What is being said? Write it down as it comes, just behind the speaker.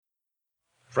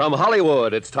From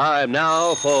Hollywood, it's time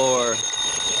now for...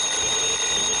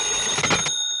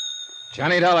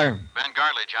 Johnny Dollar. Ben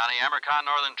Gartley, Johnny. Amercon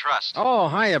Northern Trust.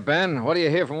 Oh, hiya, Ben. What do you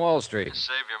hear from Wall Street?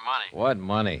 Save your money. What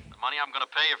money? The money I'm going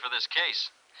to pay you for this case.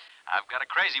 I've got a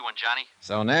crazy one, Johnny.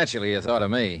 So naturally you thought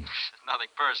of me. Nothing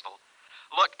personal.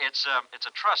 Look, it's a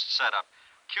trust setup.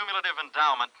 Cumulative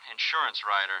endowment insurance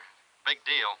rider. Big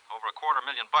deal. Over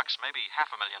 $250,000, maybe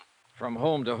 $500,000. From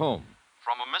whom to whom?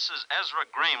 From a Mrs. Ezra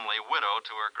Gramley, widow,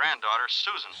 to her granddaughter,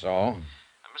 Susan. So?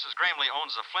 Mrs. Gramley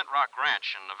owns the Flint Rock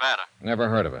Ranch in Nevada. Never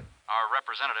heard of it. Our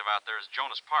representative out there is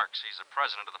Jonas Parks. He's the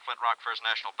president of the Flint Rock First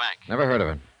National Bank. Never heard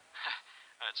of it.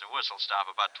 It's a whistle stop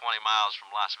about 20 miles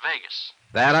from Las Vegas.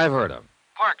 That I've heard of.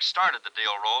 Parks started the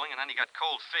deal rolling, and then he got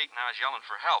cold feet, and now he's yelling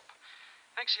for help.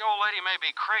 Thinks the old lady may be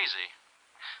crazy.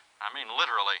 I mean,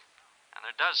 literally. And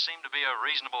there does seem to be a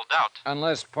reasonable doubt.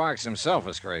 Unless Parks himself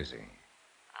is crazy.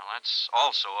 Well, that's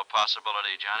also a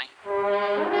possibility, Johnny.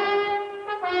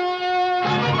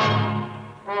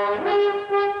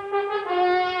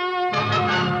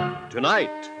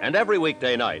 Tonight and every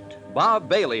weekday night, Bob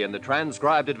Bailey in the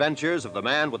transcribed adventures of the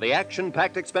man with the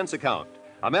action-packed expense account,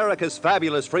 America's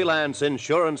fabulous freelance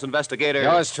insurance investigator.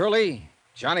 Yours truly,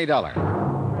 Johnny Dollar.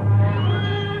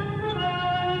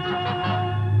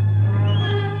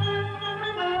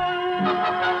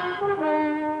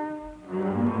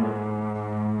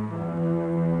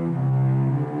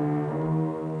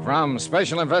 From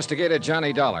Special Investigator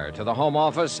Johnny Dollar to the Home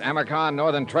Office, Amercon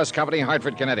Northern Trust Company,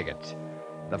 Hartford, Connecticut.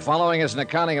 The following is an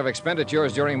accounting of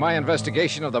expenditures during my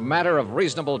investigation of the matter of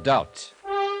reasonable doubt.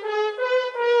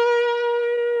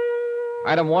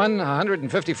 Item 1,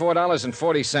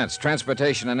 $154.40,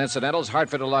 transportation and incidentals,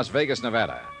 Hartford to Las Vegas,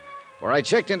 Nevada, where I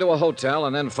checked into a hotel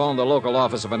and then phoned the local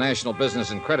office of a national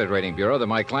business and credit rating bureau that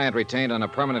my client retained on a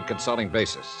permanent consulting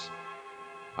basis.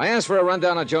 I asked for a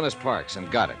rundown on Jonas Parks and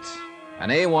got it. An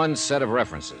A1 set of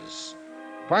references.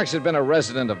 Parks had been a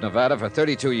resident of Nevada for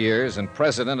 32 years and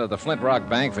president of the Flint Rock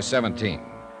Bank for 17.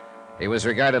 He was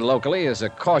regarded locally as a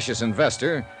cautious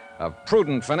investor, a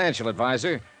prudent financial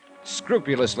advisor,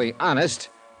 scrupulously honest,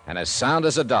 and as sound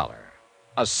as a dollar.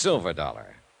 A silver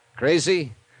dollar.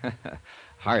 Crazy?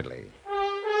 Hardly.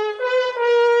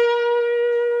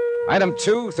 Item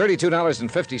 2,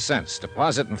 $32.50.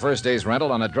 Deposit and first day's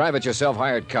rental on a drive-it-yourself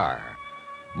hired car.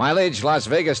 Mileage, Las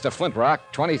Vegas to Flint Rock,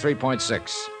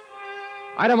 23.6.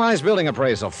 Itemized building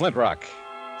appraisal, Flint Rock.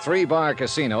 3 bar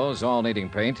casinos, all needing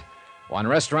paint. 1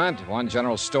 restaurant, 1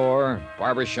 general store,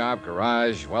 barber shop,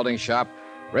 garage, welding shop,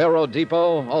 railroad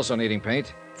depot, also needing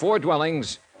paint. 4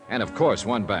 dwellings, and of course,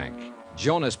 1 bank.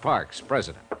 Jonas Parks,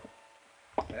 president.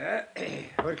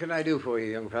 What can I do for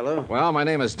you, young fellow? Well, my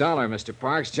name is Dollar, Mr.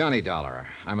 Parks, Johnny Dollar.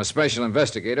 I'm a special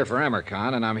investigator for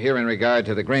Amercon, and I'm here in regard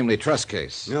to the Gramley Trust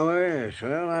case. Oh, yes.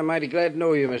 Well, I'm mighty glad to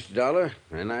know you, Mr. Dollar.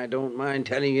 And I don't mind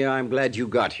telling you I'm glad you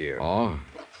got here. Oh?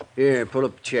 Here, pull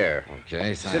up a chair.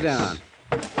 Okay, thanks. Sit down.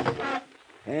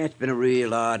 It's been a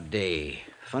real odd day.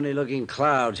 Funny-looking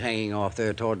clouds hanging off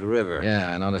there toward the river.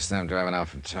 Yeah, I noticed them driving out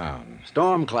from town.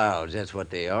 Storm clouds, that's what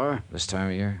they are. This time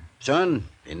of year? Son,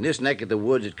 in this neck of the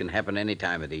woods, it can happen any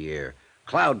time of the year.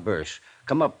 Cloudbursts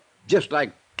come up just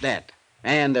like that,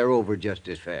 and they're over just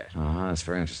as fast. Uh-huh, that's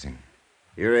very interesting.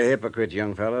 You're a hypocrite,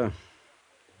 young fellow.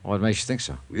 What makes you think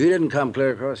so? You didn't come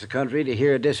clear across the country to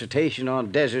hear a dissertation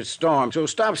on desert storms, so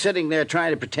stop sitting there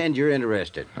trying to pretend you're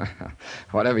interested.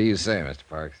 Whatever you say, Mr.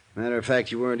 Parks. Matter of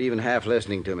fact, you weren't even half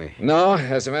listening to me. No,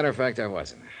 as a matter of fact, I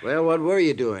wasn't. Well, what were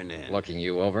you doing then? Looking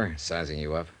you over, sizing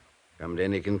you up. Come to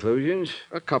any conclusions?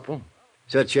 A couple.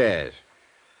 Such as?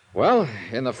 Well,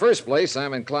 in the first place,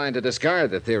 I'm inclined to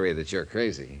discard the theory that you're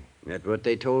crazy. That what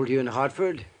they told you in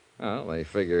Hartford? Well, they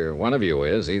figure one of you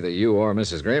is, either you or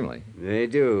Mrs. Gramley. They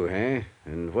do, eh?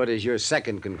 And what is your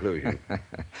second conclusion?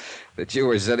 That you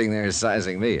were sitting there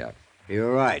sizing me up.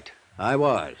 You're right. I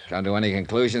was. Come to any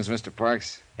conclusions, Mr.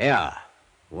 Parks? Yeah.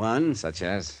 One, Such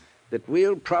as? that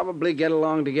we'll probably get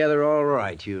along together all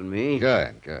right, you and me.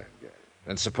 Good.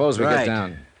 Then suppose we Right. get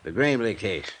down... The Gramley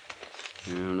case.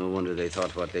 Oh, no wonder they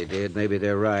thought what they did. Maybe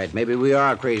they're right. Maybe we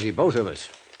are crazy, both of us.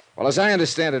 Well, as I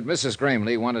understand it, Mrs.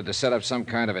 Gramley wanted to set up some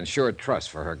kind of insured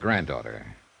trust for her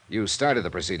granddaughter. You started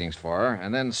the proceedings for her,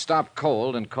 and then stopped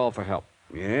cold and called for help.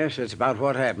 Yes, that's about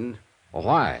what happened. Well,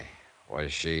 why?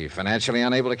 Was she financially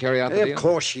unable to carry out the deal? Of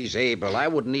course she's able. I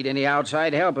wouldn't need any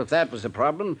outside help if that was the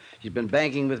problem. She's been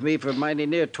banking with me for mighty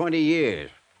near 20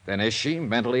 years. Then is she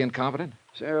mentally incompetent?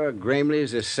 Sarah Gramley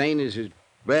is as sane as...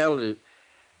 Well,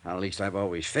 at least I've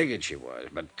always figured she was.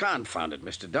 But confound it,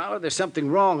 Mr. Dollar, there's something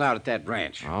wrong out at that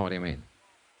ranch. Oh, what do you mean?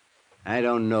 I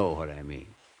don't know what I mean.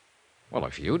 Well,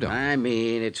 if you don't. I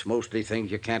mean, it's mostly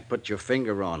things you can't put your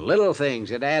finger on. Little things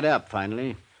that add up,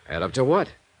 finally. Add up to what?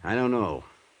 I don't know.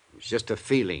 It's just a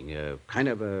feeling, kind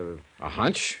of a... A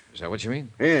hunch? Is that what you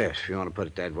mean? Yes, if you want to put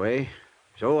it that way.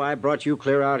 So I brought you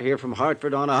clear out here from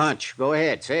Hartford on a hunch. Go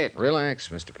ahead, say it. Relax,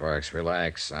 Mr. Parks,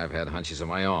 relax. I've had hunches of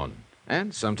my own.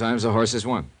 And sometimes the horse is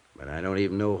one. But I don't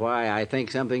even know why I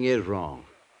think something is wrong.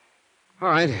 All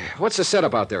right, what's the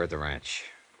setup out there at the ranch?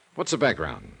 What's the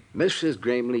background? Mrs.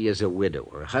 Gramley is a widow.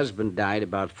 Her husband died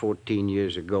about 14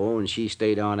 years ago, and she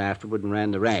stayed on afterward and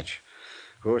ran the ranch.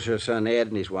 Of course, her son Ed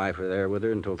and his wife were there with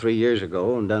her until 3 years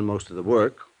ago and done most of the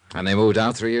work. And they moved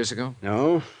out 3 years ago?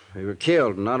 No, they were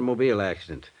killed in an automobile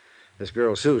accident. This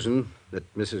girl, Susan,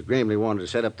 that Mrs. Gramley wanted to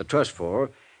set up the trust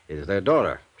for, is their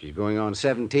daughter. She's going on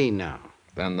 17 now.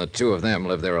 Then the two of them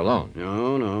live there alone.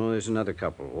 No, there's another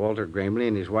couple. Walter Gramley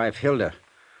and his wife, Hilda.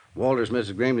 Walter's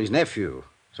Mrs. Gramley's nephew.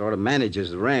 Sort of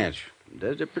manages the ranch.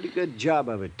 Does a pretty good job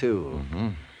of it, too. Mm-hmm.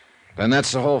 Then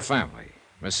that's the whole family.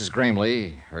 Mrs.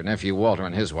 Gramley, her nephew Walter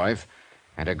and his wife,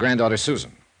 and her granddaughter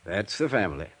Susan. That's the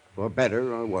family, for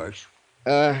better or worse.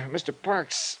 Mr.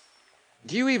 Parks,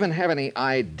 do you even have any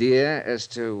idea as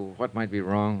to what might be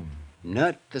wrong?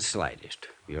 Not the slightest.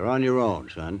 You're on your own,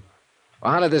 son.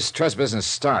 Well, how did this trust business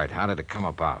start? How did it come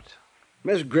about?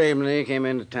 Miss Gramley came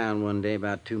into town one day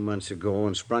about 2 months ago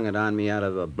and sprung it on me out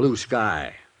of a blue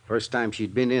sky. First time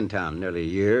she'd been in town in nearly a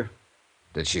year.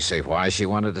 Did she say why she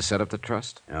wanted to set up the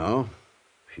trust? No.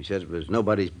 She said it was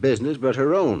nobody's business but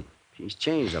her own. She's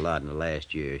changed a lot in the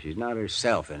last year. She's not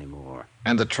herself anymore.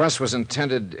 And the trust was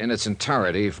intended in its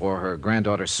entirety for her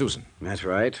granddaughter Susan. That's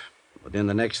right. Within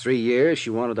the next 3 years, she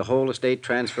wanted the whole estate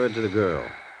transferred to the girl.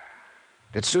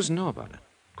 Did Susan know about it?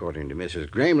 According to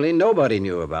Mrs. Gramley, nobody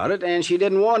knew about it, and she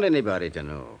didn't want anybody to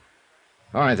know.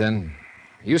 All right, then.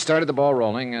 You started the ball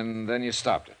rolling, and then you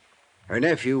stopped it. Her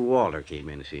nephew, Walter, came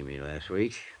in to see me last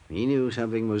week. He knew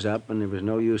something was up, and there was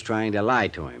no use trying to lie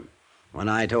to him. When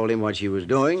I told him what she was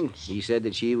doing, he said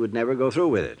that she would never go through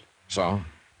with it. So?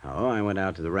 Oh, I went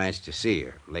out to the ranch to see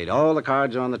her, laid all the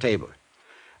cards on the table.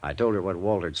 I told her what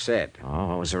Walter'd said. Oh,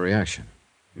 what was her reaction?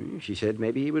 She said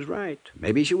maybe he was right.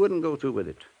 Maybe she wouldn't go through with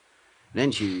it.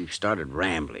 Then she started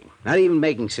rambling, not even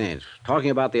making sense, talking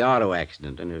about the auto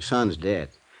accident and her son's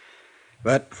death.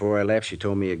 But before I left, she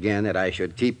told me again that I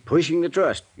should keep pushing the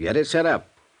trust, get it set up.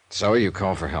 So you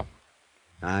called for help?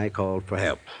 I called for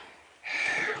help.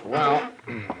 Well,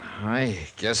 I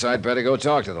guess I'd better go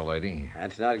talk to the lady.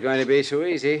 That's not going to be so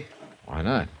easy. Why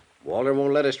not? Walter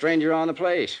won't let a stranger on the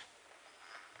place.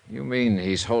 You mean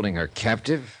he's holding her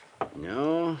captive?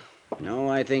 No,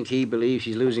 I think he believes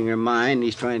she's losing her mind and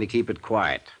he's trying to keep it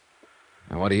quiet.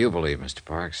 And what do you believe, Mr.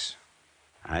 Parks?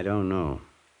 I don't know.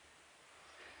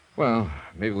 Well,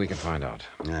 maybe we can find out.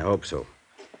 I hope so.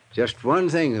 Just one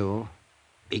thing, though.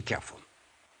 Be careful.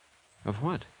 Of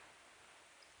what?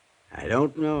 I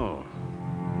don't know.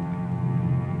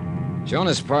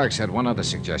 Jonas Parks had one other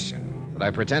suggestion, that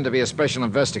I pretend to be a special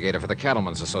investigator for the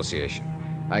Cattlemen's Association.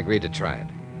 I agreed to try it.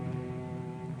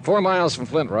 4 miles from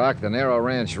Flint Rock, the narrow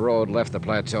ranch road left the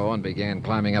plateau and began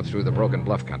climbing up through the broken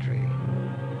bluff country.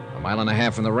 1.5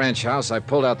 miles from the ranch house, I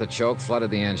pulled out the choke,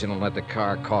 flooded the engine, and let the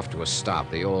car cough to a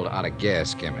stop, the old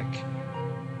out-of-gas gimmick.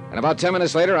 And about 10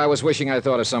 minutes later, I was wishing I'd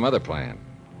thought of some other plan.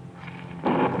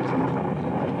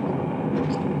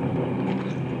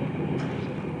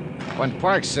 When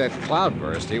Parks said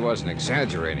cloudburst, he wasn't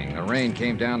exaggerating. The rain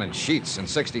came down in sheets. In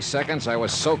 60 seconds, I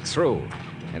was soaked through.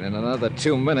 And in another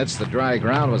 2 minutes, the dry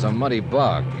ground was a muddy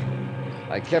bog.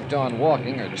 I kept on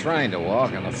walking, or trying to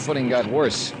walk, and the footing got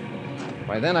worse.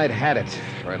 By then, I'd had it,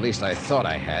 or at least I thought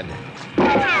I had.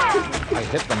 I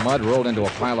hit the mud, rolled into a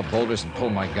pile of boulders, and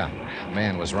pulled my gun. A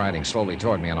man was riding slowly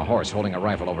toward me on a horse, holding a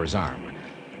rifle over his arm.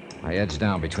 I edged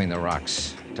down between the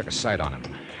rocks, took a sight on him,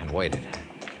 and waited.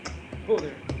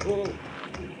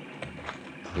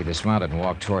 He dismounted and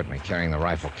walked toward me, carrying the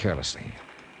rifle carelessly.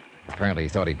 Apparently, he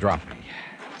thought he'd drop me.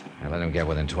 I let him get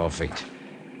within 12 feet.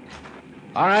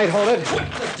 All right, hold it.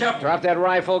 Drop that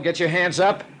rifle. Get your hands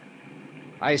up.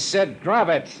 I said drop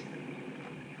it.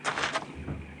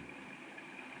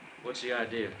 What's the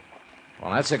idea?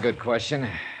 Well, that's a good question.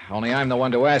 Only I'm the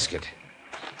one to ask it.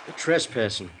 You're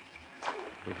trespassing.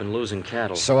 We've been losing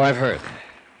cattle. So I've heard.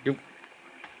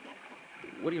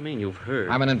 What do you mean you've heard?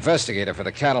 I'm an investigator for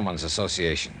the Cattlemen's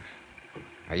Association.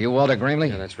 Are you Walter Gramley?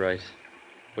 Yeah, that's right.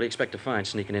 What do you expect to find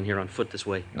sneaking in here on foot this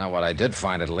way? Not what I did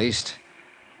find, at least.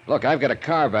 Look, I've got a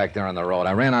car back there on the road.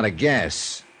 I ran out of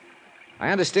gas.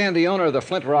 I understand the owner of the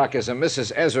Flint Rock is a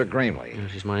Mrs. Ezra Gramley. Yeah,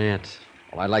 she's my aunt.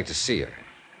 Well, I'd like to see her.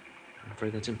 I'm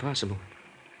afraid that's impossible.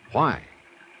 Why?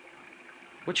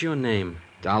 What's your name?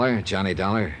 Dollar, Johnny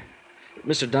Dollar.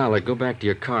 Mr. Dollar, go back to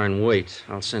your car and wait.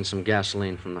 I'll send some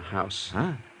gasoline from the house.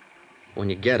 Huh? When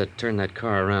you get it, turn that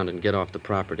car around and get off the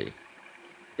property.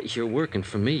 You're working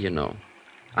for me, you know.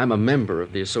 I'm a member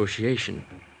of the association.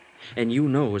 And you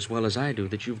know as well as I do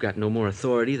that you've got no more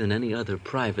authority than any other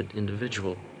private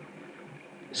individual.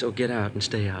 So get out and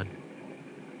stay out.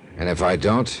 And if I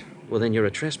don't? Well, then you're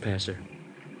a trespasser.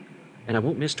 And I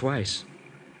won't miss twice.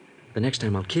 The next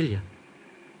time I'll kill you.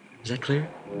 Is that clear?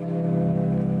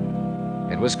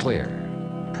 It was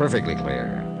clear. Perfectly clear.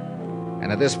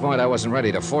 And at this point, I wasn't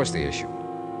ready to force the issue.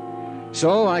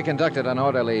 So I conducted an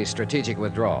orderly, strategic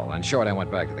withdrawal, and short I went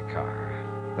back to the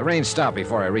car. The rain stopped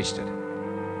before I reached it.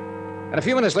 And a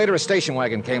few minutes later, a station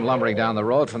wagon came lumbering down the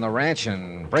road from the ranch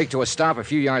and braked to a stop a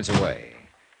few yards away.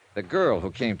 The girl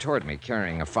who came toward me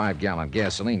carrying a 5-gallon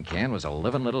gasoline can was a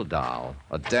living little doll,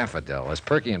 a daffodil, as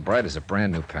perky and bright as a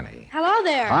brand new penny. Hello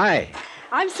there. Hi.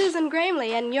 I'm Susan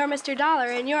Gramley, and you're Mr. Dollar,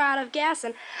 and you're out of gas,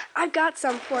 and I've got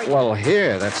some for you. Well,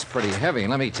 here, that's pretty heavy.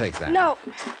 Let me take that. No,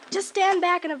 just stand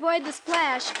back and avoid the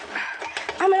splash.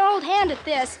 I'm an old hand at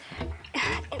this.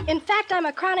 In fact, I'm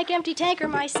a chronic empty tanker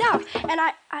myself, and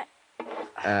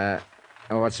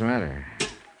What's the matter?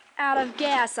 Out of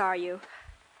gas, are you?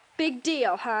 Big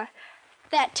deal, huh?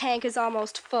 That tank is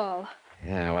almost full.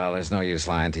 Yeah, well, there's no use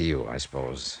lying to you, I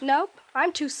suppose. Nope,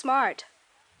 I'm too smart.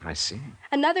 I see.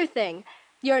 Another thing,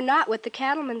 you're not with the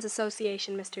Cattlemen's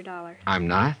Association, Mr. Dollar. I'm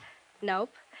not?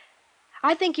 Nope.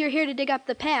 I think you're here to dig up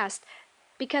the past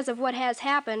because of what has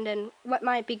happened and what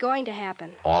might be going to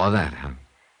happen. All of that, huh?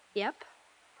 Yep.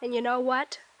 And you know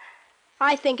what?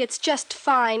 I think it's just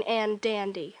fine and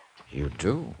dandy. You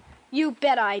do? You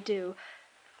bet I do.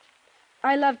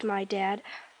 I loved my dad.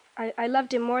 I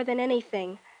loved him more than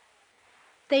anything.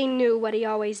 They knew what he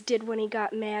always did when he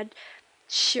got mad.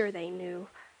 Sure they knew.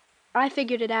 I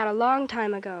figured it out a long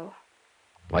time ago.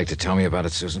 Like to tell me about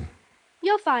it, Susan?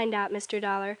 You'll find out, Mr.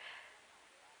 Dollar.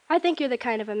 I think you're the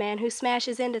kind of a man who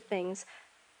smashes into things,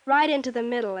 right into the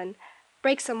middle, and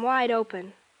breaks them wide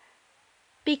open.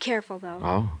 Be careful, though.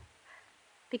 Oh?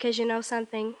 Because you know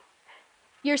something?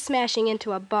 You're smashing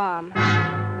into a bomb.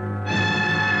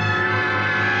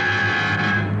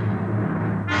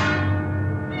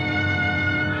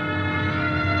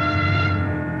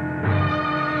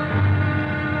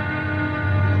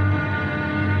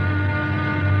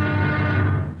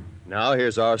 Now,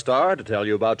 here's our star to tell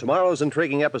you about tomorrow's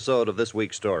intriguing episode of this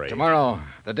week's story. Tomorrow,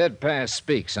 the dead past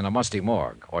speaks in a musty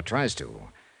morgue, or tries to.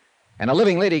 And a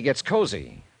living lady gets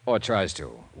cozy, or tries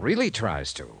to. Really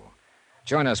tries to.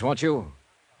 Join us, won't you?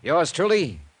 Yours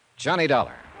truly, Johnny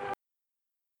Dollar.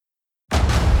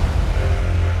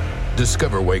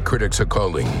 Discover why critics are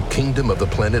calling Kingdom of the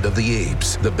Planet of the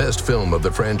Apes the best film of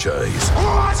the franchise.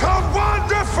 What a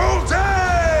wonderful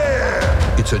day!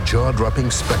 It's a jaw-dropping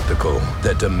spectacle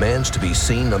that demands to be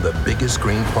seen on the biggest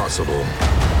screen possible.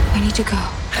 We need to go.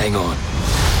 Hang on.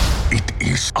 It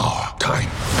is our time.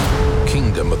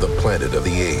 Kingdom of the Planet of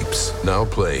the Apes. Now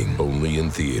playing only in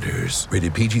theaters.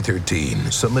 Rated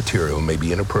PG-13. Some material may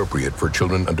be inappropriate for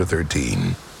children under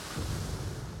 13.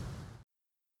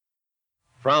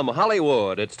 From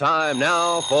Hollywood, it's time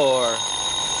now for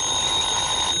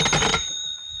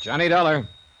Johnny Dollar.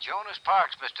 Jonas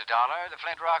Parks, Mr. Dollar, the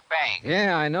Flint Rock Bank.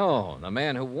 Yeah, I know. The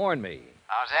man who warned me.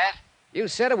 How's that? You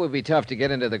said it would be tough to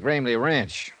get into the Gramley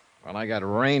Ranch. Well, I got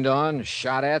rained on,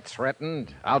 shot at,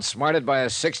 threatened, outsmarted by a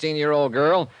 16-year-old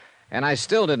girl, and I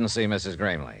still didn't see Mrs.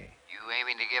 Gramley. You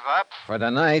aiming to give up? For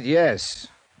tonight, yes.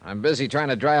 I'm busy trying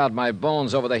to dry out my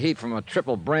bones over the heat from a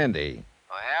triple brandy.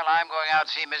 Well, I'm going out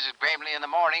to see Mrs. Gramley in the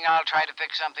morning. I'll try to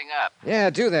fix something up. Yeah,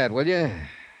 do that, will you?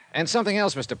 And something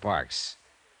else, Mr. Parks.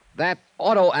 That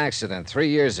auto accident 3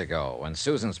 years ago when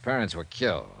Susan's parents were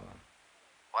killed.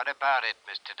 What about it,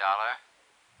 Mr. Dollar?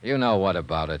 You know what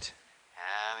about it.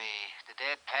 The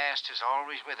dead past is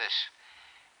always with us.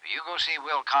 You go see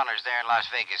Will Connors there in Las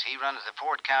Vegas. He runs the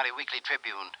Ford County Weekly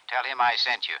Tribune. Tell him I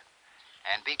sent you.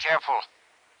 And be careful.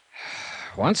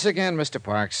 Once again, Mr.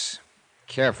 Parks,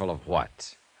 careful of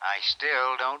what? I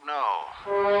still don't know.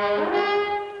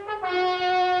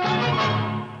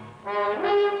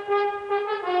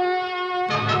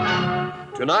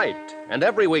 Tonight and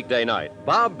every weekday night,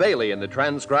 Bob Bailey in the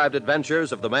transcribed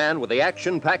adventures of the man with the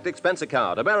action-packed expense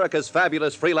account, America's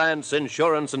fabulous freelance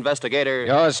insurance investigator.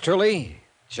 Yours truly,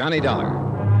 Johnny Dollar.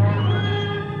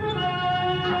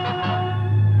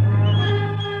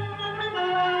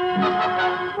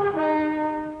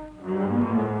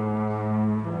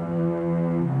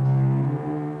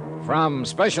 From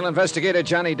Special Investigator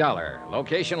Johnny Dollar,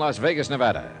 location Las Vegas,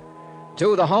 Nevada.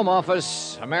 To the Home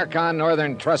Office, American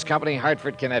Northern Trust Company,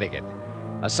 Hartford, Connecticut.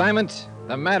 Assignment,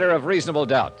 the matter of reasonable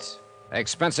doubt.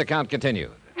 Expense account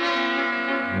continued.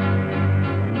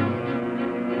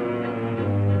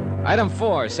 Item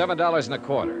 4,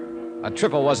 $7.25. A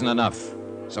triple wasn't enough,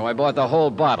 so I bought the whole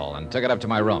bottle and took it up to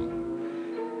my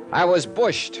room. I was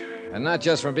bushed, and not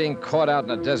just from being caught out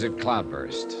in a desert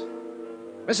cloudburst.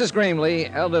 Mrs. Gramley,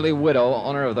 elderly widow,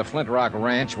 owner of the Flint Rock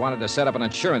Ranch, wanted to set up an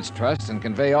insurance trust and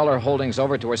convey all her holdings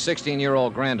over to her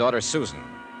 16-year-old granddaughter, Susan.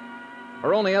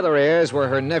 Her only other heirs were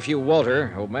her nephew, Walter,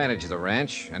 who managed the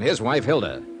ranch, and his wife,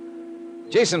 Hilda.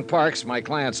 Jason Parks, my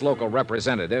client's local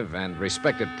representative and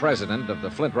respected president of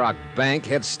the Flint Rock Bank,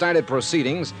 had started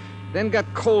proceedings, then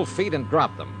got cold feet and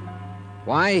dropped them.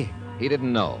 Why? He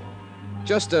didn't know.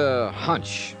 Just a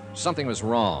hunch. Something was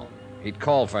wrong. He'd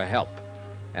called for help,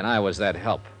 and I was that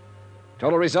help.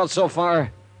 Total results so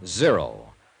far,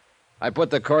 0. I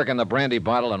put the cork in the brandy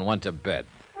bottle and went to bed.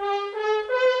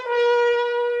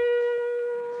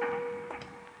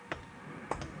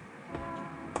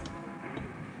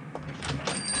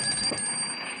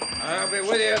 I'll be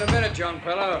with you in a minute, young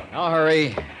fellow. No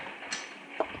hurry.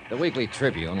 The Weekly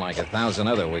Tribune, like 1,000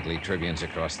 other weekly tribunes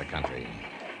across the country.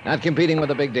 Not competing with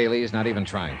the big dailies, not even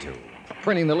trying to.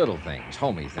 Printing the little things,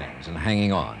 homey things, and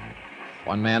hanging on.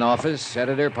 One-man office,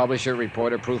 editor, publisher,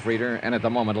 reporter, proofreader, and at the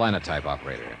moment, linotype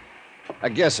operator. A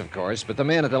guess, of course, but the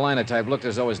man at the linotype looked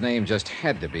as though his name just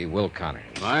had to be Will Connors.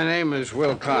 My name is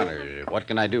Will Connors. What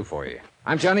can I do for you?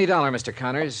 I'm Johnny Dollar, Mr.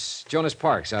 Connors. Jonas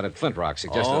Parks out at Flint Rock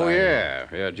suggested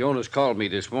Yeah, Jonas called me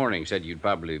this morning, said you'd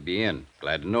probably be in.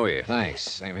 Glad to know you. Thanks.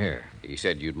 Same here. He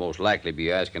said you'd most likely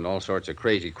be asking all sorts of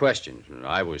crazy questions. And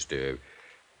I was to,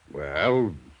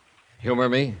 well... Humor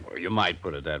me? Well, you might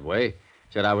put it that way.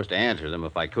 Said I was to answer them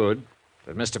if I could.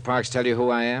 Did Mr. Parks tell you who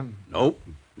I am? Nope.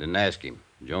 Didn't ask him.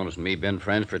 Jonas and me been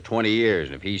friends for 20 years,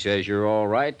 and if he says you're all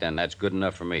right, then that's good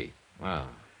enough for me. Well,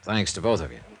 thanks to both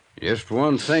of you. Just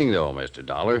one thing, though, Mr.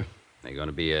 Dollar. There going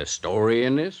to be a story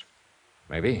in this?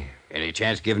 Maybe. Any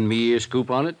chance giving me a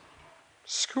scoop on it?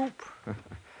 Scoop?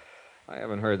 I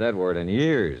haven't heard that word in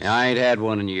years. I ain't had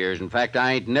one in years. In fact,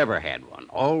 I ain't never had one.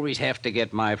 Always have to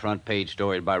get my front page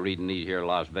stories by reading these here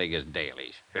Las Vegas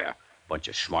dailies. Yeah, bunch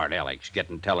of smart alecks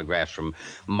getting telegraphs from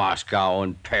Moscow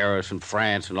and Paris and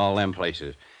France and all them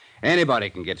places. Anybody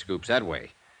can get scoops that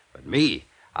way. But me,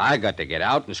 I got to get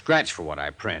out and scratch for what I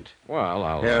print. Well,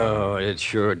 I'll... Oh, it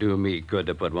sure do me good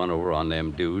to put one over on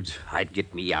them dudes. I'd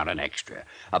get me out an extra.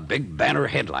 A big banner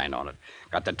headline on it.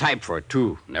 Got the type for it,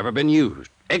 too. Never been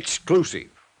used. Exclusive.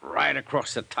 Right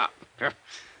across the top.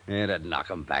 It'd knock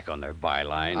 'em back on their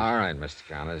byline. All right, Mr.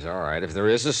 Connors, all right. If there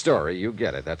is a story, you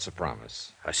get it. That's a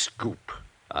promise. A scoop.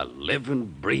 A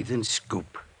living, breathing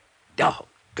scoop.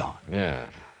 Doggone. Yeah.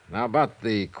 Now, about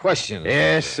the questions.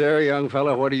 Yes, sir, young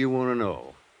fella. What do you want to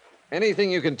know?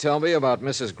 Anything you can tell me about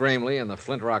Mrs. Gramley and the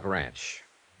Flint Rock Ranch?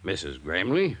 Mrs.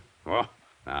 Gramley? Well,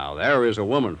 now, there is a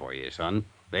woman for you, son.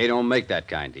 They don't make that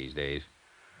kind these days.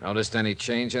 Noticed any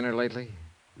change in her lately?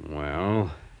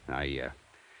 Well, I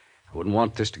wouldn't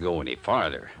want this to go any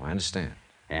farther. I understand.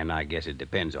 And I guess it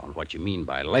depends on what you mean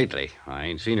by lately. I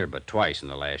ain't seen her but twice in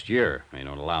the last year. They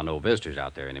don't allow no visitors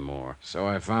out there anymore. So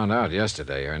I found out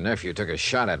yesterday her nephew took a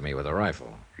shot at me with a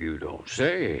rifle. You don't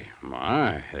say.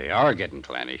 My, they are getting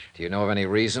clannish. Do you know of any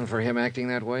reason for him acting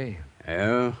that way?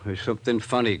 Yeah, there's something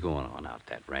funny going on out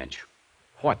that ranch.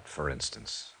 What, for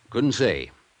instance? Couldn't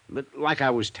say. But like I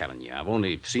was telling you, I've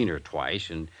only seen her twice,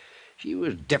 and she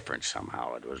was different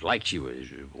somehow. It was like she was,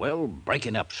 well,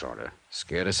 breaking up, sort of.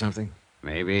 Scared of something?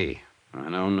 Maybe.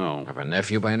 I don't know. Of a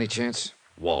nephew by any chance?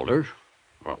 Walter?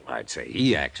 Well, I'd say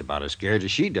he acts about as scared as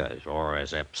she does, or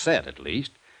as upset, at least.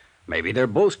 Maybe they're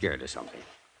both scared of something.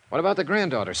 What about the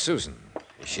granddaughter, Susan?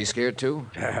 Is she scared,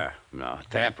 too? Not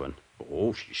that one.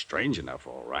 Oh, she's strange enough,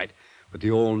 all right. But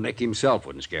the old Nick himself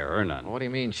wouldn't scare her none. What do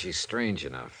you mean she's strange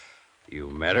enough?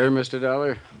 You met her, Mr.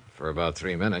 Dollar? For about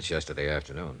 3 minutes yesterday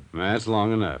afternoon. That's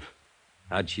long enough.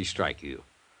 How'd she strike you?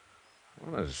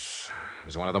 Well, it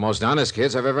was one of the most honest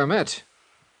kids I've ever met.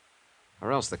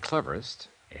 Or else the cleverest.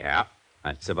 Yeah,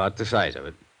 that's about the size of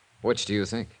it. Which do you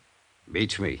think?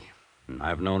 Beats me.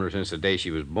 I've known her since the day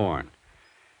she was born.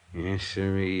 Yes,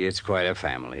 sirree, it's quite a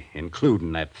family,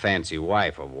 including that fancy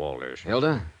wife of Walter's.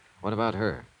 Hilda? What about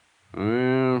her?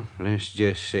 Well, let's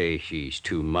just say she's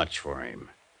too much for him.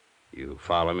 You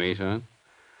follow me, son?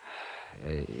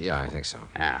 Yeah, I think so.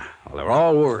 Well, they're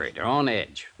all worried. They're on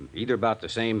edge. Either about the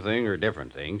same thing or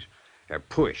different things. They're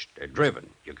pushed. They're driven.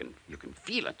 You can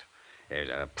feel it. There's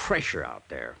a pressure out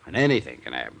there, and anything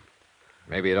can happen.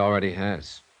 Maybe it already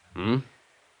has. Hmm?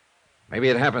 Maybe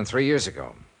it happened 3 years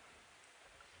ago.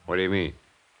 What do you mean?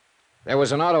 There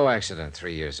was an auto accident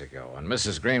 3 years ago, and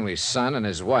Mrs. Greenleaf's son and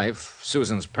his wife,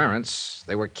 Susan's parents,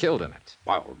 they were killed in it.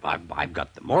 Well, I've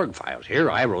got the morgue files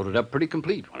here. I wrote it up pretty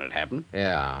complete when it happened.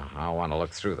 Yeah, I'll want to look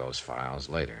through those files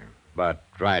later. But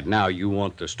right now, you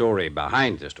want the story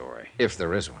behind the story. If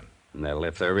there is one. Well,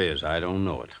 if there is, I don't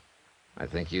know it. I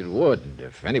think you would,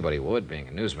 if anybody would, being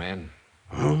a newsman.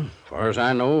 Well, as far as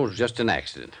I know, it was just an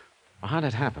accident. Well, how'd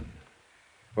it happen?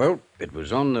 Well, it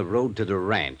was on the road to the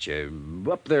ranch,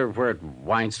 up there where it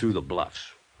winds through the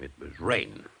bluffs. It was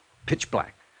raining, pitch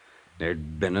black.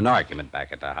 There'd been an argument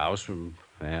back at the house.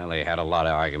 Well, they had a lot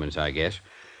of arguments, I guess.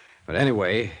 But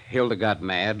anyway, Hilda got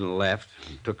mad and left,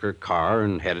 and took her car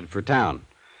and headed for town.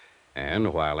 And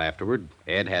a while afterward,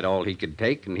 Ed had all he could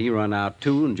take, and he run out,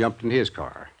 too, and jumped in his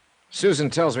car. Susan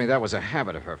tells me that was a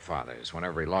habit of her father's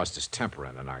whenever he lost his temper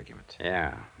in an argument.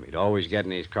 Yeah, he'd always get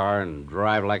in his car and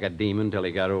drive like a demon till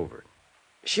he got over it.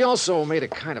 She also made a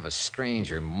kind of a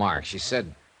strange remark. She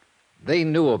said they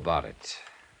knew about it.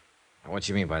 Now, what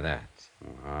you mean by that?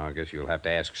 Well, I guess you'll have to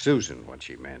ask Susan what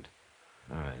she meant.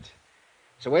 All right.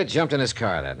 So Ed jumped in his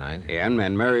car that night. Yeah,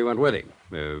 and Mary went with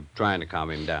him, trying to calm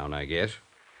him down, I guess.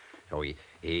 So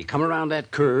he come around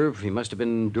that curve. He must have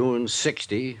been doing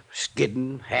 60,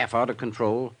 skidding, half out of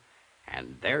control.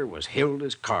 And there was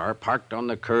Hilda's car parked on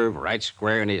the curve right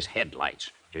square in his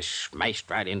headlights. Just smashed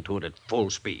right into it at full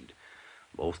speed.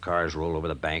 Both cars rolled over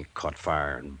the bank, caught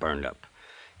fire, and burned up.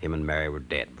 Him and Mary were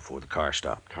dead before the car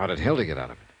stopped. How did Hilda get out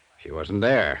of it? She wasn't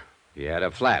there. She had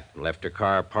a flat, left her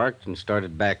car parked, and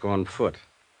started back on foot.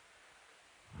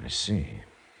 I see.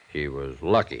 She was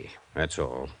lucky, that's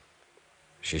all.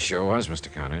 She sure was,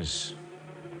 Mr. Connors.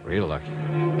 Real lucky.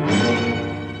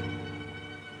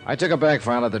 I took a back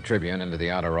file of the Tribune into the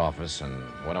outer office and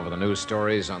went over the news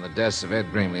stories on the deaths of Ed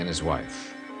Greenlee and his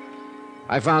wife.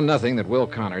 I found nothing that Will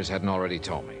Connors hadn't already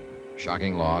told me.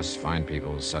 Shocking loss, fine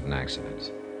people, sudden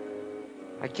accident.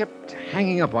 I kept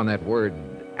hanging up on that word,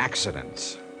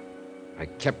 accident. I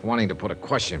kept wanting to put a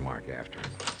question mark after it.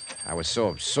 I was so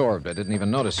absorbed I didn't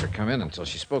even notice her come in until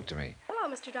she spoke to me.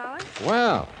 Hello, Mr. Dollar.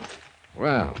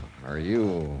 Well, are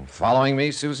you following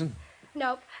me, Susan?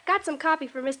 Nope. Got some copy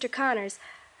for Mr. Connors.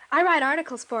 I write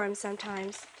articles for him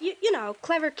sometimes. You know,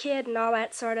 clever kid and all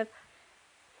that sort of.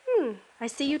 I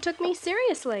see you took me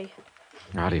seriously.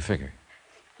 How do you figure?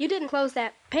 You didn't close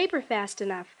that paper fast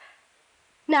enough.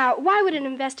 Now, why would an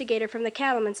investigator from the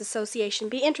Cattlemen's Association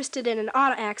be interested in an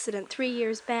auto accident 3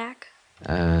 years back?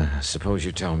 Suppose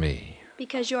you tell me.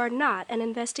 Because you're not an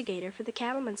investigator for the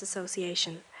Cattlemen's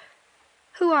Association.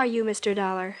 Who are you, Mr.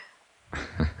 Dollar?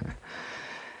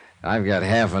 I've got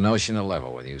half a notion to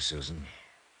level with you, Susan.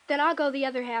 Then I'll go the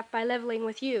other half by leveling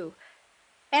with you.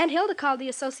 Aunt Hilda called the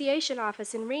association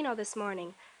office in Reno this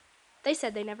morning. They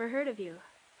said they never heard of you.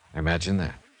 Imagine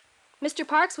that. Mr.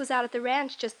 Parks was out at the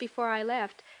ranch just before I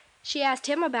left. She asked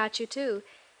him about you, too.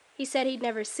 He said he'd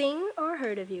never seen or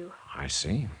heard of you. I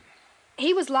see.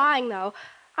 He was lying, though.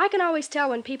 I can always tell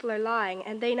when people are lying,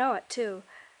 and they know it, too.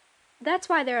 That's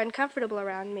why they're uncomfortable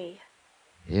around me.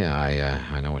 Yeah,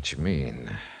 I know what you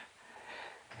mean.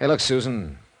 Hey, look,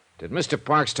 Susan, did Mr.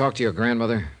 Parks talk to your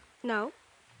grandmother? No.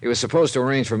 He was supposed to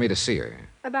arrange for me to see her.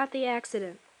 About the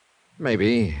accident?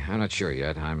 Maybe. I'm not sure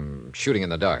yet. I'm shooting in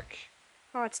the dark.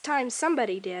 Oh, it's time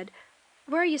somebody did.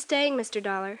 Where are you staying, Mr.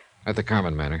 Dollar? At the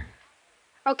Carmen Manor.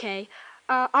 Okay.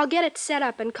 I'll get it set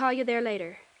up and call you there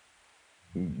later.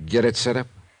 Get it set up?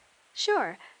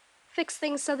 Sure. Fix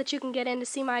things so that you can get in to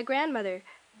see my grandmother.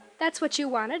 That's what you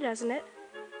wanted, doesn't it?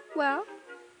 Well,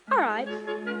 all right.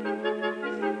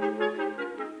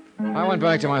 I went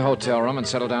back to my hotel room and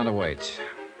settled down to wait.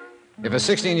 If a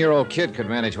 16-year-old kid could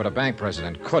manage what a bank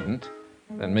president couldn't,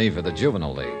 then me for the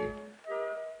Juvenile League.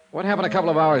 What happened a couple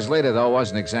of hours later, though,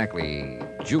 wasn't exactly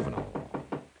juvenile.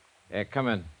 Yeah, come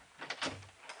in.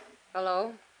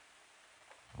 Hello?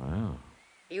 Wow.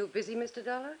 You busy, Mr.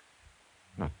 Dollar?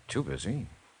 Not too busy.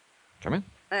 Come in.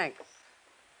 Thanks.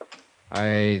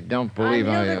 I don't believe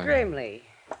I'm Hilda Grimley.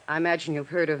 I imagine you've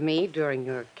heard of me during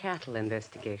your cattle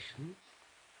investigation.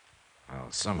 Well,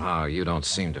 somehow you don't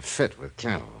seem to fit with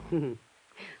cattle.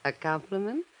 A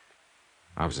compliment?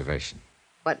 Observation.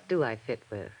 What do I fit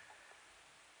with?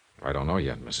 I don't know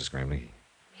yet, Mrs. Grimley.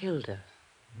 Hilda.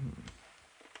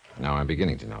 Now I'm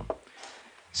beginning to know.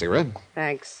 Cigarette?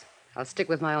 Thanks. I'll stick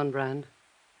with my own brand.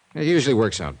 It usually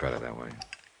works out better that way.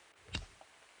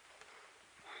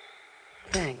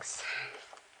 Thanks.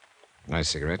 Nice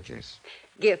cigarette case.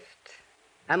 Gift.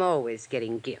 I'm always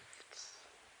getting gifts.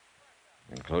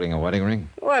 Including a wedding ring?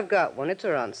 Oh, I've got one. It's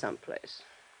around someplace.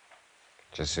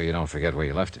 Just so you don't forget where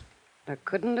you left it. I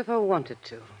couldn't if I wanted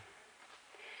to.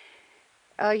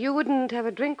 You wouldn't have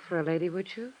a drink for a lady,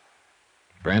 would you?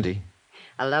 Brandy?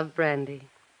 I love brandy.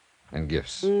 And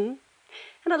gifts. And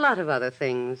a lot of other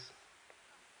things.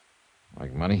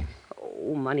 Like money?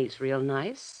 Oh, money's real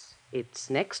nice. It's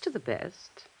next to the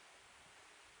best.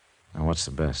 Now, what's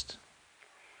the best?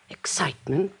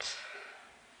 Excitement.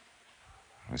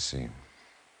 I see.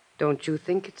 Don't you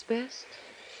think it's best?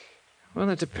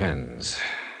 Well, it depends.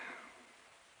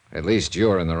 At least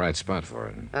you're in the right spot for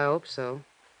it. I hope so.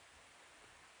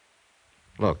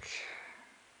 Look,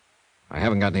 I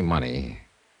haven't got any money,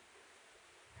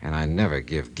 and I never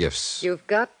give gifts. You've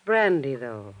got brandy,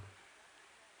 though.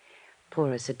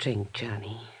 Pour us a drink,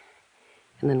 Johnny,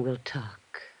 and then we'll talk.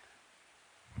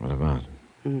 What about?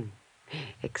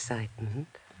 Excitement.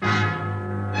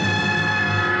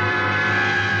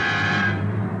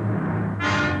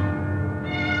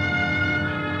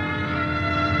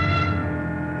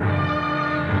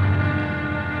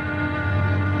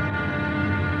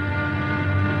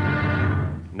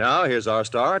 Now, here's our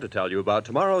star to tell you about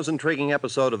tomorrow's intriguing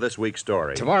episode of this week's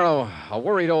story. Tomorrow, a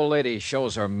worried old lady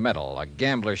shows her mettle, a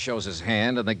gambler shows his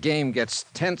hand, and the game gets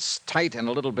tense, tight, and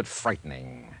a little bit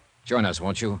frightening. Join us,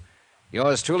 won't you?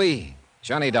 Yours truly,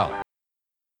 Johnny Dollar.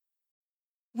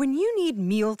 When you need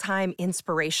mealtime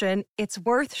inspiration, it's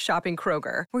worth shopping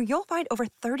Kroger, where you'll find over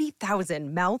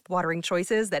 30,000 mouth-watering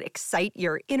choices that excite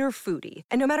your inner foodie.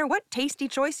 And no matter what tasty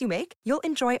choice you make, you'll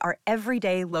enjoy our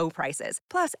everyday low prices,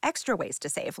 plus extra ways to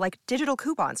save, like digital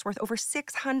coupons worth over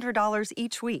 $600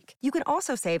 each week. You can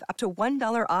also save up to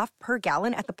 $1 off per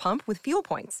gallon at the pump with fuel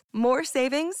points. More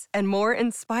savings and more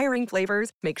inspiring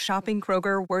flavors make shopping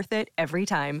Kroger worth it every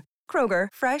time. Kroger,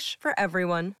 fresh for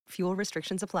everyone. Fuel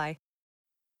restrictions apply.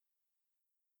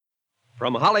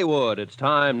 From Hollywood, it's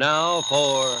time now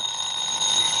for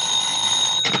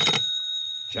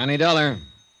Johnny Dollar.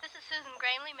 This is Susan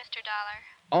Gramley, Mr. Dollar.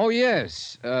 Oh,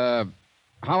 yes.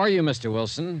 How are you, Mr.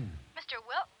 Wilson? Mr.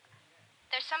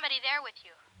 There's somebody there with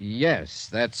you. Yes,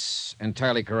 that's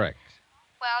entirely correct.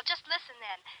 Well, just listen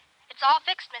then. It's all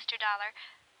fixed, Mr. Dollar.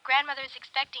 Grandmother's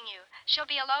expecting you. She'll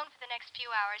be alone for the next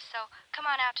few hours, so come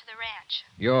on out to the ranch.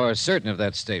 You're certain of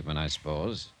that statement, I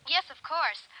suppose? Yes, of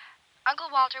course.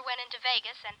 Uncle Walter went into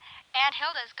Vegas, and Aunt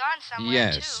Hilda's gone somewhere,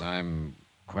 Yes, too. I'm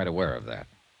quite aware of that.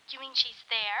 You mean she's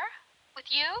there? With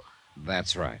you?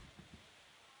 That's right.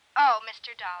 Oh,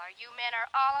 Mr. Dollar, you men are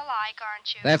all alike,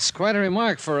 aren't you? That's quite a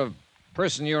remark for a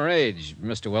person your age,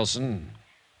 Mr. Wilson.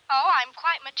 Oh, I'm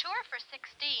quite mature for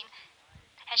 16.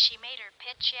 Has she made her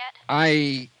pitch yet?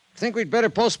 I think we'd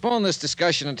better postpone this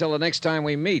discussion until the next time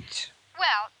we meet.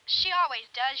 Well, she always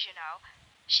does, you know.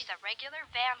 She's a regular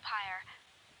vampire.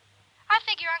 I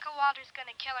figure Uncle Walter's going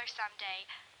to kill her someday.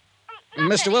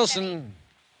 Not Mr. Wilson.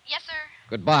 Yes, sir.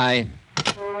 Goodbye.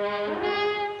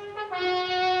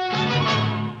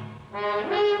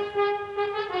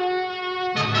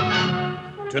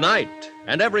 Tonight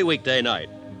and every weekday night,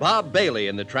 Bob Bailey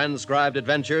in the transcribed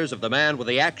adventures of the man with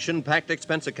the action-packed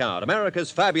expense account, America's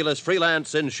fabulous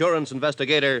freelance insurance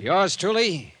investigator. Yours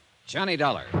truly, Johnny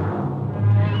Dollar.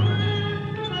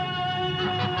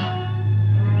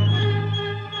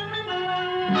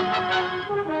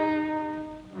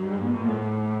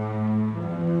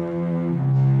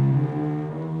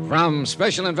 From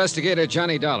Special Investigator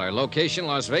Johnny Dollar, location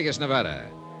Las Vegas, Nevada,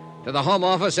 to the Home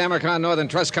Office, Amercon Northern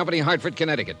Trust Company, Hartford,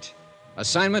 Connecticut.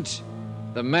 Assignment,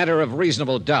 the matter of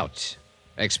reasonable doubt.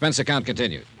 Expense account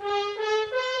continued.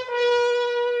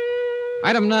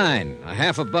 Item 9, a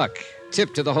 $50.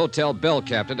 Tip to the hotel bell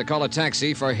captain to call a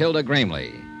taxi for Hilda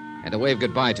Gramley and to wave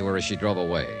goodbye to her as she drove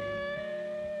away.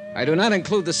 I do not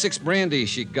include the 6 brandies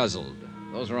she guzzled.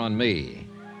 Those are on me.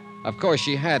 Of course,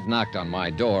 she had knocked on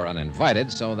my door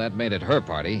uninvited, so that made it her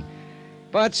party.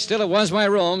 But still, it was my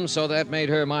room, so that made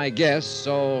her my guest,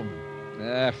 so...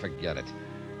 forget it.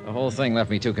 The whole thing left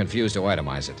me too confused to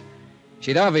itemize it.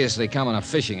 She'd obviously come on a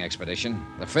fishing expedition.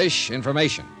 The fish,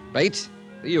 information. Bait,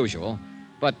 the usual,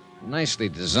 but nicely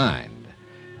designed.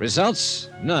 Results,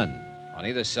 none on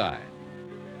either side.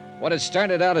 What had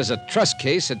started out as a trust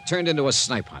case had turned into a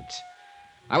snipe hunt.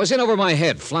 I was in over my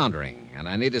head, floundering, and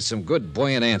I needed some good,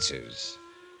 buoyant answers.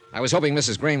 I was hoping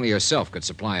Mrs. Gramley herself could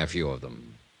supply a few of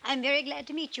them. I'm very glad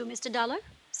to meet you, Mr. Dollar.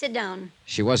 Sit down.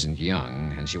 She wasn't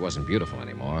young, and she wasn't beautiful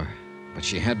anymore, but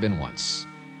she had been once.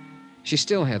 She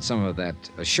still had some of that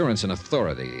assurance and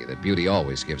authority that beauty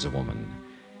always gives a woman.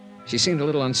 She seemed a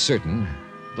little uncertain,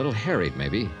 a little harried,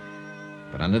 maybe,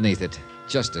 but underneath it,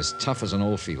 just as tough as an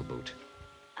old field boot.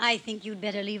 I think you'd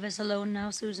better leave us alone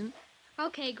now, Susan.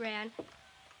 Okay, Gran.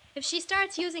 If she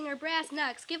starts using her brass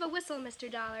knucks, give a whistle, Mr.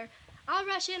 Dollar. I'll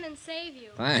rush in and save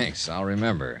you. Thanks, I'll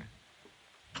remember.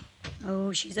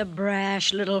 Oh, she's a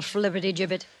brash little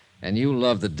flipperty-gibbet. And you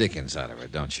love the dickens out of her,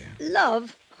 don't you?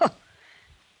 Love? Oh.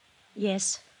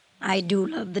 Yes, I do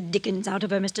love the dickens out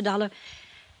of her, Mr. Dollar.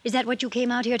 Is that what you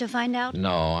came out here to find out?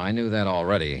 No, I knew that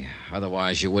already.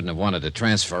 Otherwise, you wouldn't have wanted to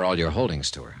transfer all your holdings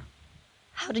to her.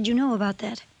 How did you know about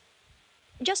that?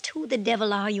 Just who the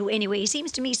devil are you, anyway?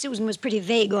 Seems to me Susan was pretty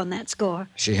vague on that score.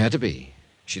 She had to be.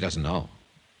 She doesn't know.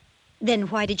 Then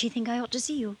why did she think I ought to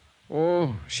see you?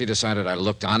 Oh, she decided I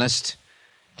looked honest.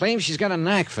 Claims she's got a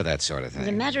knack for that sort of thing. As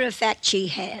a matter of fact, she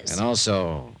has. And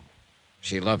also,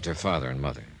 she loved her father and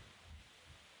mother.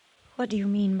 What do you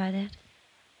mean by that?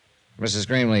 Mrs.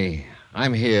 Gramley,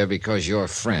 I'm here because your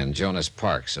friend, Jonas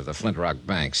Parks of the Flint Rock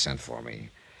Bank, sent for me.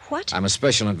 What? I'm a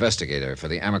special investigator for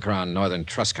the Amicron Northern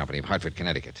Trust Company of Hartford,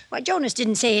 Connecticut. Why, Jonas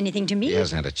didn't say anything to me. He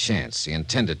hasn't had a chance. He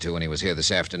intended to when he was here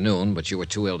this afternoon, but you were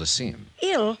too ill to see him.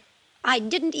 Ill? I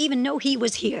didn't even know he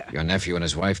was here. Your nephew and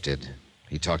his wife did.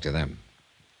 He talked to them.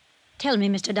 Tell me,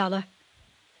 Mr. Dollar,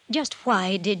 just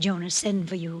why did Jonas send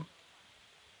for you?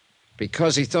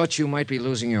 Because he thought you might be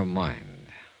losing your mind.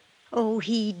 Oh,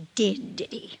 he did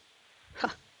he? Huh.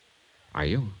 Are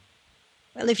you?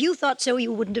 Well, if you thought so,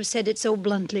 you wouldn't have said it so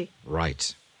bluntly.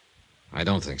 Right. I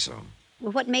don't think so.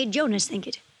 Well, what made Jonas think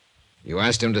it? You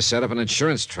asked him to set up an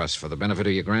insurance trust for the benefit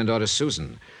of your granddaughter,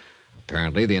 Susan.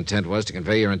 Apparently, the intent was to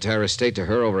convey your entire estate to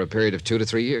her over a period of 2 to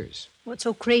 3 years. What's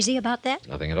so crazy about that?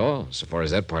 Nothing at all, so far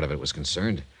as that part of it was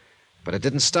concerned. But it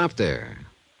didn't stop there.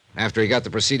 After he got the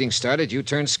proceedings started, you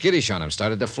turned skittish on him,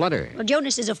 started to flutter. Well,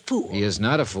 Jonas is a fool. He is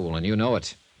not a fool, and you know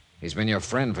it. He's been your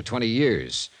friend for 20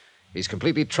 years. He's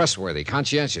completely trustworthy,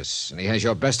 conscientious, and he has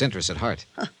your best interests at heart.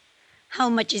 Huh. How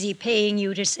much is he paying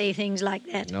you to say things like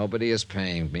that? Nobody is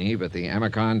paying me but the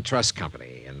Amicron Trust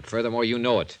Company, and furthermore, you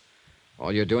know it.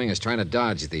 All you're doing is trying to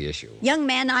dodge the issue. Young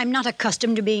man, I'm not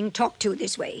accustomed to being talked to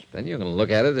this way. Then you can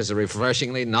look at it as a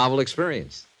refreshingly novel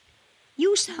experience.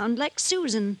 You sound like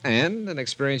Susan. And an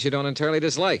experience you don't entirely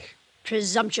dislike.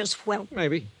 Presumptuous whelp.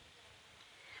 Maybe.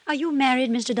 Are you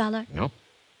married, Mr. Dollar? No.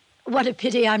 What a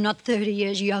pity I'm not 30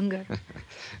 years younger.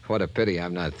 What a pity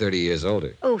I'm not 30 years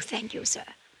older. Oh, thank you, sir.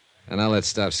 And now let's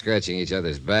stop scratching each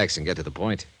other's backs and get to the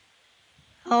point.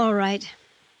 All right.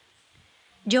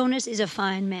 Jonas is a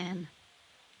fine man.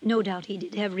 No doubt he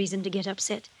did have reason to get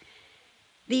upset.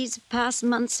 These past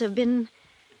months have been...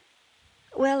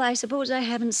 Well, I suppose I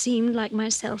haven't seemed like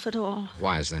myself at all.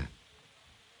 Why is that?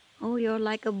 Oh, you're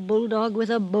like a bulldog with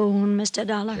a bone, Mr.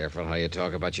 Dollar. Careful how you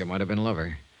talk about your might-have-been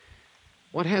lover.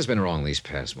 What has been wrong these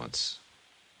past months?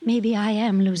 Maybe I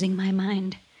am losing my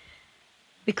mind.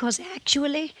 Because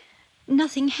actually,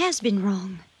 nothing has been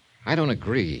wrong. I don't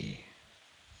agree.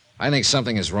 I think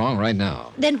something is wrong right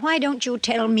now. Then why don't you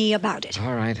tell me about it?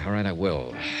 All right, I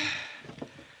will.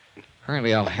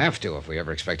 Apparently I'll have to if we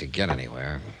ever expect to get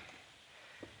anywhere.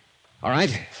 All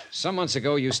right, some months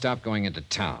ago you stopped going into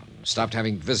town, stopped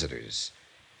having visitors.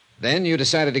 Then you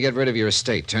decided to get rid of your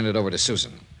estate, turned it over to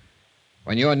Susan.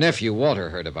 When your nephew, Walter,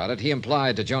 heard about it, he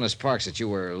implied to Jonas Parks that you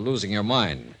were losing your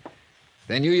mind.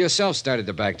 Then you yourself started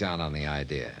to back down on the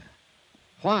idea.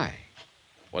 Why?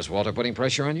 Was Walter putting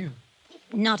pressure on you?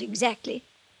 Not exactly.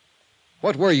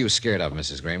 What were you scared of,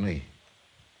 Mrs. Gramley?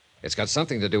 It's got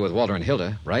something to do with Walter and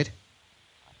Hilda, right?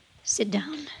 Sit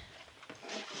down.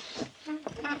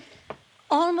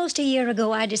 Almost a year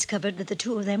ago, I discovered that the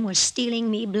two of them were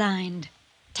stealing me blind.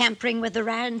 Tampering with the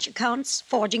ranch accounts,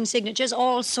 forging signatures,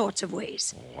 all sorts of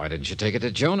ways. Why didn't you take it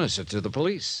to Jonas or to the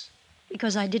police?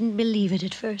 Because I didn't believe it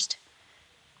at first.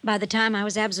 By the time I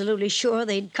was absolutely sure,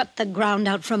 they'd cut the ground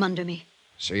out from under me.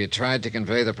 So you tried to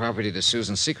convey the property to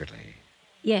Susan secretly?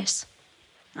 Yes,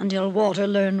 until Walter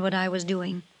learned what I was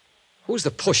doing. Who's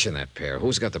the push in that pair?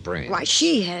 Who's got the brains? Why,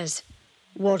 she has.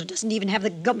 Walter doesn't even have the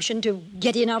gumption to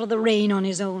get in out of the rain on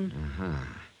his own. Uh-huh.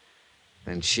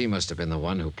 Then she must have been the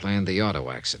one who planned the auto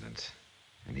accident.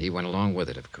 And he went along with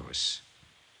it, of course.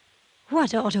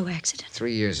 What auto accident?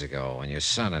 3 years ago, when your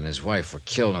son and his wife were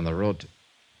killed on the road to...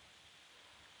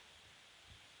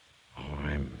 Oh,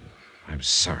 I'm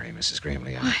sorry, Mrs.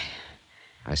 Gramley.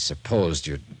 I supposed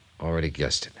you'd already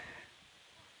guessed it.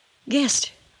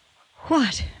 Guessed?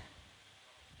 What?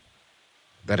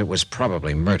 That it was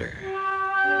probably murder.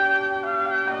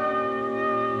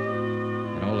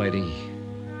 An old lady,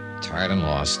 tired and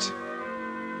lost,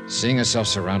 seeing herself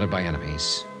surrounded by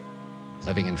enemies,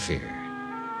 living in fear.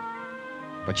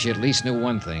 But she at least knew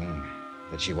one thing,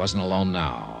 that she wasn't alone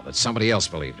now, that somebody else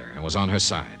believed her and was on her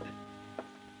side.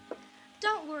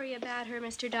 Don't worry about her,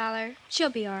 Mr. Dollar. She'll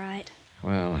be all right.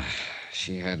 Well,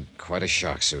 she had quite a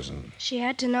shock, Susan. She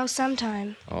had to know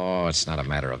sometime. Oh, it's not a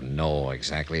matter of no,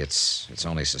 exactly. It's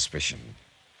only suspicion.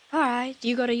 All right,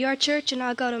 you go to your church and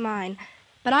I'll go to mine.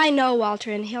 But I know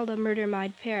Walter and Hilda murdered my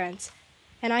parents.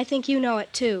 And I think you know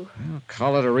it, too. Well,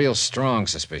 call it a real strong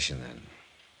suspicion, then.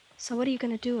 So what are you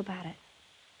going to do about it?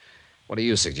 What do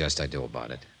you suggest I do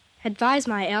about it? Advise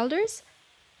my elders?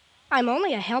 I'm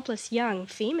only a helpless young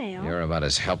female. You're about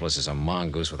as helpless as a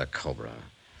mongoose with a cobra.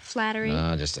 Flattery?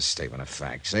 No, just a statement of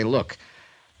fact. Say, look,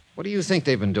 what do you think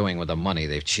they've been doing with the money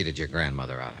they've cheated your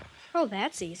grandmother out of? Oh,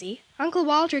 that's easy. Uncle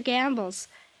Walter gambles.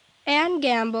 And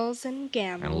gambles and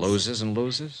gambles. And loses and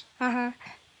loses? Uh-huh.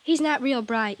 He's not real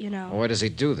bright, you know. Well, where does he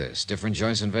do this? Different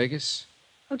joints in Vegas?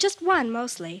 Oh, just one,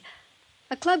 mostly.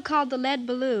 A club called the Lead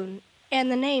Balloon,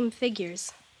 and the name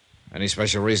figures. Any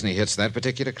special reason he hits that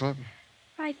particular club?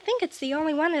 I think it's the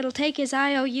only one that'll take his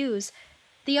IOUs.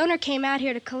 The owner came out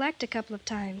here to collect a couple of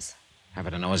times.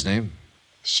 Happen to know his name?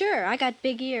 Sure, I got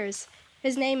big ears.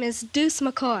 His name is Deuce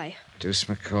McCoy. Deuce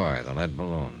McCoy, the Lead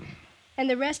Balloon. And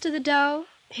the rest of the dough,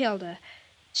 Hilda.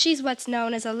 She's what's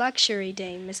known as a luxury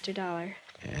dame, Mr. Dollar.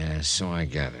 Yeah, so I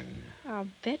gathered. I'll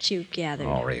bet you gathered.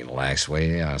 Oh, relax, will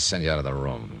you? I'll send you out of the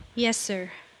room. Yes, sir.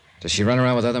 Does she run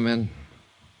around with other men?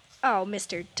 Oh,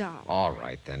 Mr. Dollar. All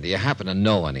right, then. Do you happen to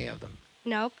know any of them?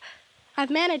 Nope. I've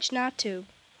managed not to,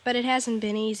 but it hasn't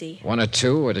been easy. One or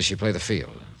two, or does she play the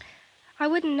field? I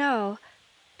wouldn't know.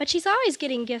 But she's always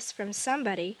getting gifts from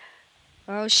somebody.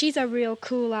 Oh, she's a real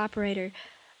cool operator.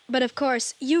 But of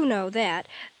course, you know that,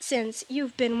 since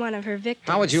you've been one of her victims.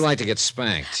 How would you like to get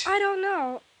spanked? I don't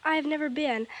know. I've never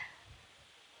been.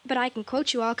 But I can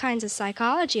quote you all kinds of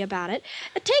psychology about it.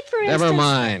 Take, for instance... Never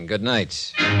mind. Good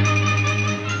night.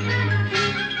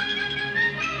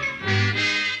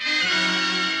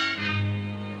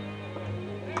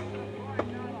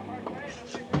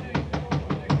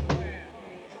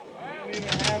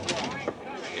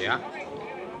 Yeah?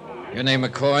 Your name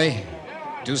McCoy?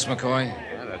 Deuce McCoy?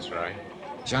 Yeah, that's right.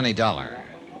 Johnny Dollar.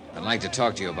 I'd like to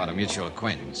talk to you about a mutual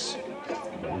acquaintance.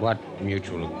 What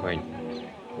mutual acquaintance?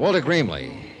 Walter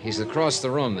Grimley. He's across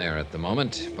the room there at the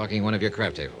moment, bucking one of your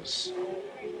crap tables.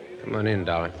 Come on in,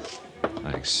 Dollar.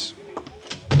 Thanks.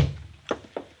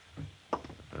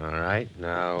 All right.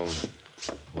 Now,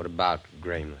 what about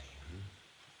Gramley?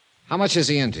 How much is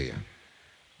he into you?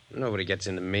 Nobody gets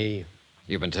into me.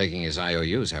 You've been taking his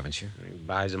IOUs, haven't you? He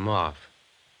buys them off.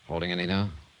 Holding any now?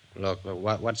 Look,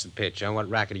 what's the pitch? What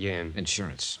racket are you in?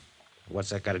 Insurance.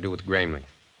 What's that got to do with Gramley?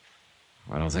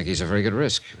 I don't think he's a very good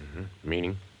risk. Mm-hmm.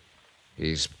 Meaning?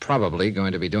 He's probably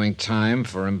going to be doing time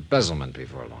for embezzlement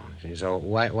before long. So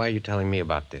why are you telling me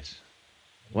about this?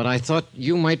 Well, I thought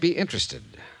you might be interested,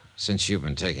 since you've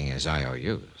been taking his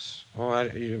IOUs. Oh,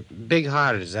 you're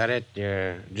big-hearted, is that it?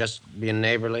 You're just being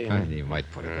neighborly? You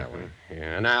might put it that way.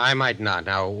 Yeah, and I might not.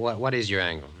 Now, what is your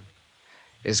angle?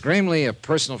 Is Gramley a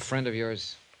personal friend of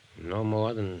yours? No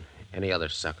more than any other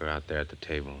sucker out there at the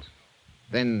tables.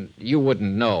 Then you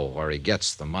wouldn't know where he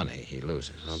gets the money he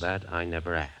loses. Well, that I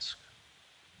never ask.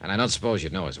 And I don't suppose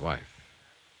you'd know his wife.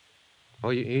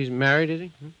 Oh, he's married, is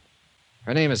he?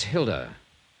 Her name is Hilda.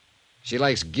 She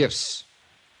likes gifts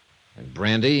and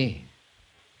brandy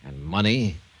and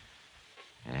money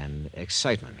and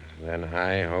excitement. Then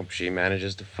I hope she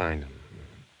manages to find him.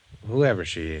 Whoever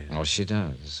she is. Oh, she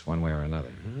does, one way or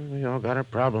another. We all got our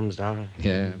problems, Dollar.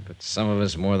 Yeah, but some of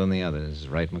us more than the others,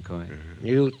 right, McCoy?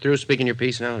 You through speaking your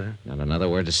piece now, huh? Not another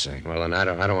word to say. Well, then I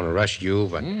don't want to rush you,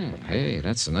 but... Hey,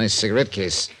 that's a nice cigarette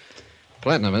case.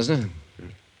 Platinum, isn't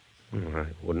it? I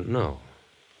wouldn't know.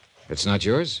 It's not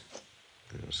yours?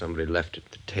 Somebody left it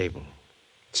at the table.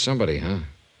 Somebody, huh?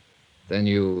 Then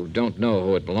you don't know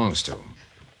who it belongs to.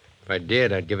 If I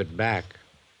did, I'd give it back.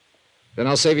 Then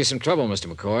I'll save you some trouble,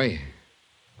 Mr. McCoy.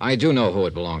 I do know who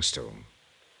it belongs to.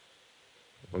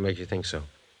 What makes you think so?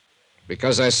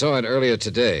 Because I saw it earlier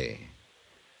today.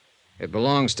 It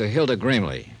belongs to Hilda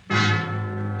Gramley.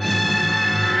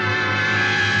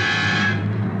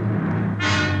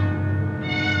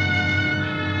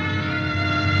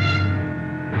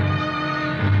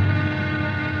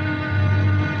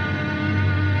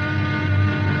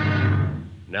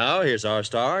 Now, here's our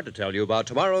star to tell you about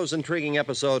tomorrow's intriguing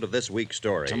episode of this week's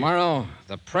story. Tomorrow,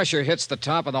 the pressure hits the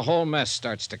top and the whole mess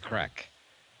starts to crack.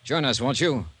 Join us, won't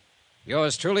you?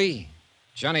 Yours truly,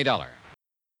 Johnny Dollar.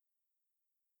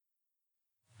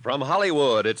 From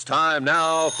Hollywood, it's time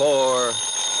now for...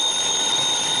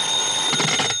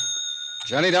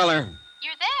 Johnny Dollar.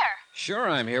 You're there. Sure,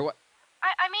 I'm here. What?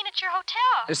 I mean, at your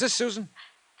hotel. Is this Susan?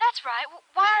 That's right.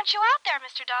 Why aren't you out there,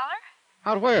 Mr. Dollar?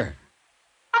 Out where?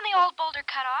 On the old Boulder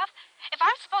cutoff. If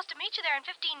I'm supposed to meet you there in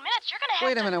 15 minutes, you're going to have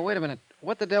Wait a minute.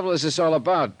 What the devil is this all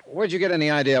about? Where'd you get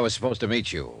any idea I was supposed to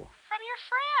meet you? From your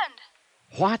friend.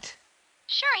 What?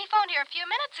 Sure, he phoned here a few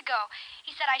minutes ago.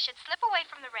 He said I should slip away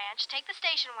from the ranch, take the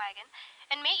station wagon,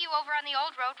 and meet you over on the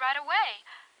old road right away.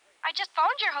 I just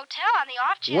phoned your hotel on the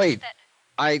off chance Wait. that...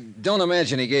 I don't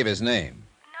imagine he gave his name.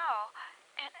 No.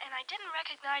 And and I didn't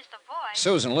recognize the voice.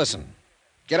 Susan, listen.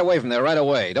 Get away from there right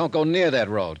away. Don't go near that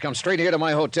road. Come straight here to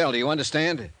my hotel. Do you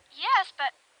understand? Yes,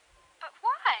 but why?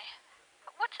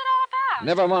 What's it all about?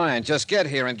 Never mind. Just get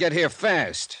here and get here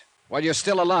fast while you're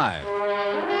still alive.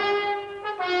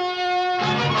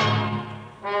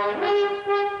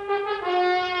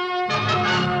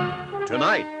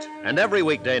 Tonight and every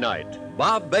weekday night,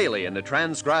 Bob Bailey in the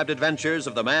transcribed adventures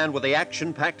of the man with the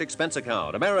action-packed expense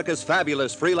account, America's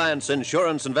fabulous freelance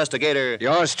insurance investigator.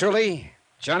 Yours truly,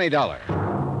 Johnny Dollar.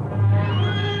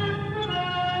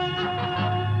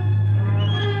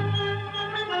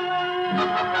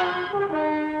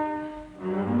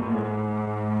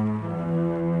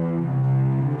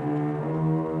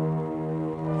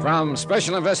 From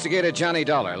Special Investigator Johnny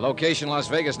Dollar, location Las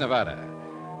Vegas, Nevada.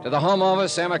 To the Home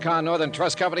Office, Amercon Northern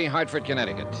Trust Company, Hartford,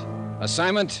 Connecticut.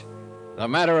 Assignment, the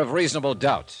matter of reasonable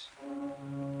doubt.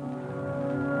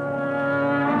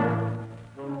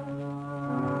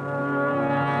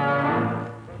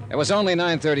 It was only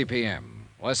 9:30 p.m.,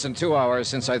 less than 2 hours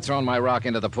since I'd thrown my rock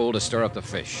into the pool to stir up the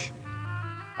fish.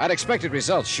 I'd expected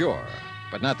results, sure,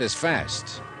 but not this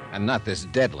fast, and not this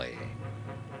deadly.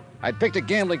 I'd picked a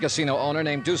gambling casino owner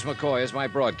named Deuce McCoy as my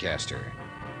broadcaster,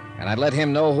 and I'd let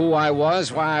him know who I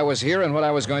was, why I was here, and what I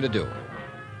was going to do.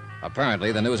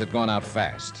 Apparently, the news had gone out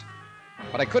fast.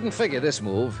 But I couldn't figure this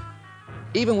move.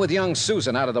 Even with young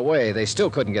Susan out of the way, they still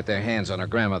couldn't get their hands on her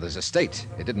grandmother's estate.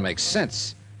 It didn't make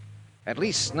sense. At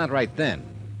least, not right then.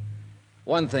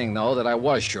 One thing, though, that I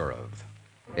was sure of.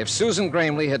 If Susan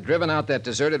Gramley had driven out that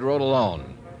deserted road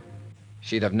alone,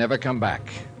 she'd have never come back.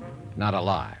 Not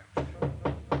alive.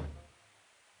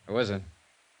 Who is it?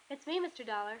 It's me, Mr.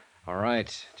 Dollar. All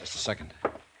right, just a second.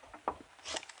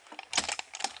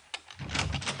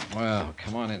 Well,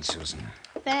 come on in, Susan.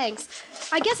 Thanks.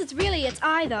 I guess it's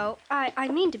I, though. I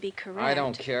mean to be correct. I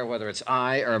don't care whether it's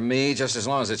I or me, just as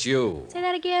long as it's you. Say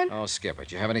that again? Oh, skip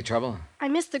it. You have any trouble? I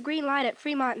missed the green light at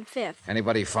Fremont and Fifth.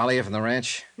 Anybody follow you from the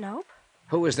ranch? Nope.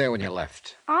 Who was there when you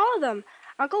left? All of them.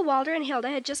 Uncle Walter and Hilda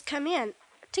had just come in.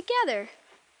 Together.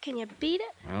 Can you beat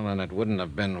it? Well, then it wouldn't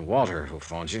have been Walter who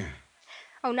phoned you.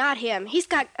 Oh, not him. He's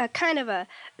got a kind of a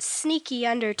sneaky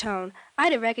undertone.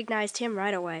 I'd have recognized him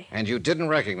right away. And you didn't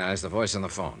recognize the voice on the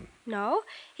phone? No.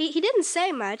 He didn't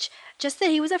say much, just that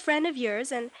he was a friend of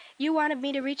yours, and you wanted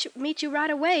me to meet you right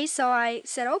away, so I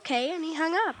said okay, and he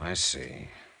hung up. I see.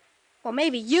 Well,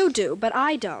 maybe you do, but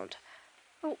I don't.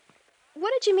 Oh,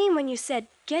 what did you mean when you said,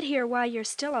 get here while you're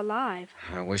still alive?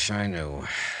 I wish I knew.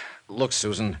 Look,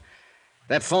 Susan,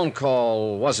 that phone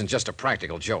call wasn't just a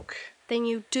practical joke. Then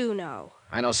you do know.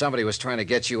 I know somebody was trying to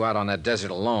get you out on that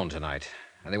desert alone tonight,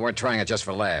 and they weren't trying it just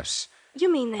for laughs. You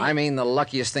mean they... I mean the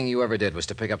luckiest thing you ever did was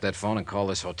to pick up that phone and call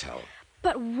this hotel.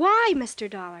 But why, Mr.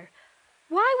 Dollar?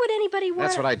 Why would anybody want...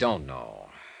 That's what I don't know.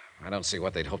 I don't see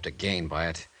what they'd hope to gain by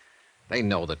it. They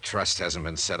know the trust hasn't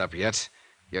been set up yet.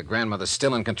 Your grandmother's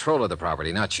still in control of the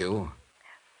property, not you.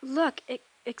 Look,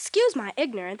 excuse my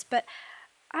ignorance, but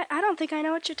I don't think I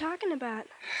know what you're talking about.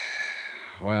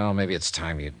 Well, maybe it's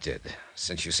time you did,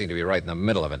 since you seem to be right in the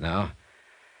middle of it now.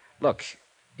 Look,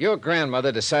 your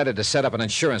grandmother decided to set up an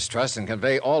insurance trust and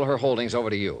convey all her holdings over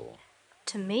to you.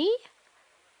 To me?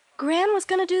 Gran was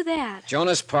going to do that.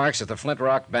 Jonas Parks at the Flint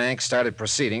Rock Bank started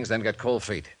proceedings, then got cold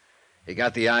feet. He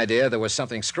got the idea there was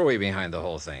something screwy behind the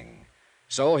whole thing.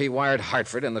 So he wired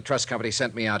Hartford, and the trust company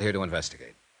sent me out here to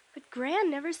investigate. But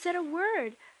Gran never said a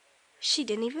word. She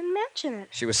didn't even mention it.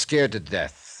 She was scared to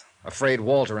death. Afraid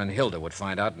Walter and Hilda would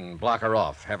find out and block her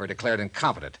off, have her declared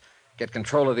incompetent, get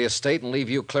control of the estate, and leave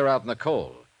you clear out in the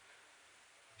cold.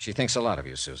 She thinks a lot of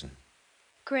you, Susan.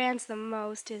 Gran's the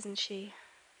most, isn't she?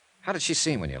 How did she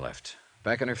seem when you left?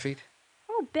 Back on her feet?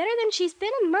 Oh, better than she's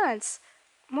been in months.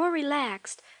 More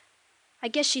relaxed. I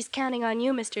guess she's counting on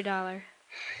you, Mr. Dollar.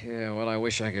 Yeah, well, I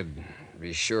wish I could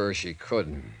be sure she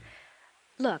could.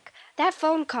 Look, that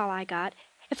phone call I got,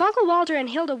 if Uncle Walter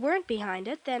and Hilda weren't behind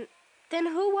it, then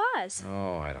who was?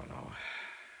 Oh, I don't know.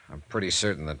 I'm pretty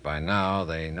certain that by now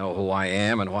they know who I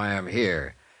am and why I'm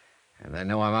here. And they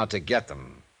know I'm out to get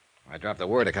them. I dropped the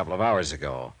word a couple of hours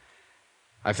ago.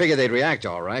 I figured they'd react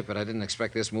all right, but I didn't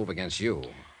expect this move against you.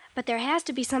 But there has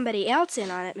to be somebody else in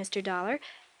on it, Mr. Dollar.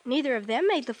 Neither of them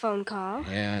made the phone call.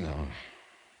 Yeah, I know.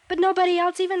 But nobody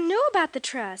else even knew about the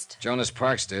trust. Jonas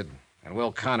Parks did, and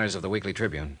Will Connors of the Weekly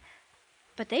Tribune.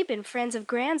 But they've been friends of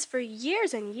Gran's for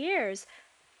years and years.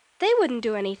 They wouldn't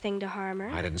do anything to harm her.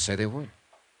 I didn't say they would.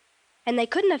 And they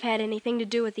couldn't have had anything to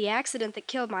do with the accident that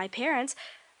killed my parents.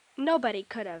 Nobody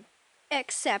could have,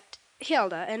 except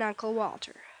Hilda and Uncle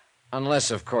Walter.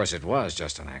 Unless, of course, it was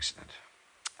just an accident.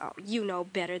 Oh, you know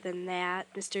better than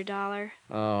that, Mr. Dollar.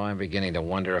 Oh, I'm beginning to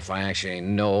wonder if I actually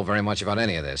know very much about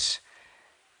any of this.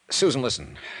 Susan,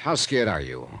 listen. How scared are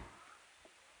you?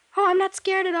 Oh, I'm not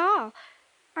scared at all.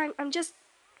 I'm just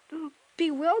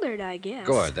bewildered, I guess.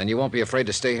 Good. Then you won't be afraid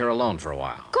to stay here alone for a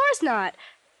while. Of course not.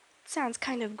 Sounds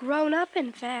kind of grown up,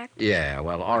 in fact. Yeah,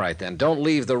 well, all right then. Don't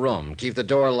leave the room. Keep the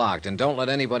door locked and don't let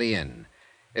anybody in.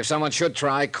 If someone should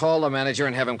try, call the manager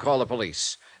and have him call the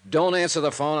police. Don't answer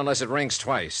the phone unless it rings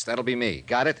twice. That'll be me.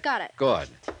 Got it? Got it. Good.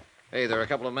 Hey, there are a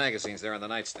couple of magazines there on the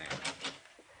nightstand.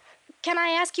 Can I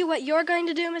ask you what you're going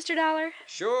to do, Mr. Dollar?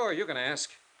 Sure, you can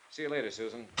ask. See you later,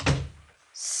 Susan.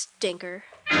 Stinker.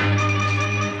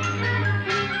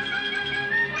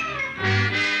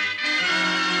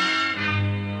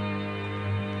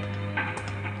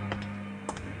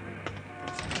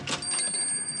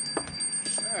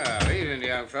 Evening,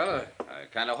 young fella.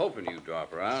 Kind of hoping you'd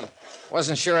drop around.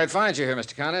 Wasn't sure I'd find you here,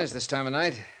 Mr. Connors, this time of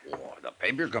night. Oh, the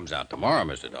paper comes out tomorrow,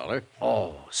 Mr. Dollar.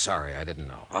 Oh, sorry, I didn't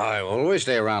know. I always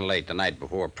stay around late the night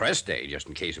before press day, just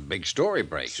in case a big story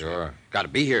breaks. Sure. Got to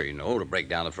be here, you know, to break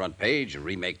down the front page and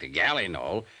remake the galley and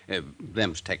all.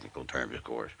 Them's technical terms, of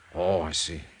course. Oh, I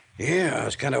see. Yeah, I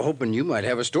was kind of hoping you might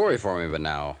have a story for me by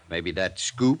now. Maybe that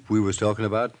scoop we was talking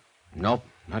about? Nope,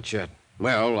 not yet.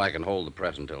 Well, I can hold the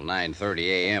press until 9:30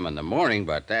 a.m. in the morning,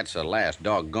 but that's the last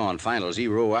doggone final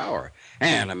 0 hour.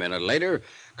 And a minute later,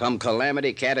 come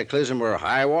calamity, cataclysm, or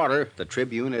high water, the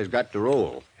Tribune has got to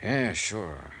roll. Yeah,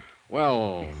 sure.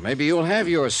 Well, maybe you'll have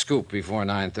your scoop before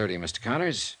 9:30, Mr.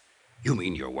 Connors. You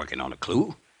mean you're working on a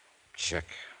clue? Check.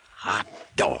 Hot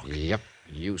dog. Yep,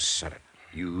 you said it.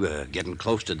 You getting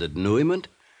close to the denouement?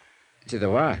 To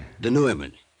the what?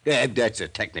 Denouement. Yeah, that's a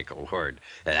technical word.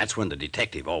 That's when the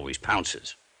detective always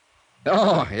pounces.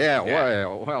 Oh, yeah.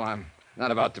 Well, I'm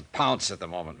not about to pounce at the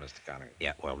moment, Mr. Connors.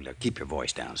 Yeah, well, keep your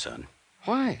voice down, son.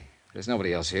 Why? There's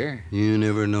nobody else here. You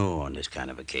never know on this kind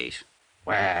of a case.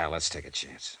 Well, let's take a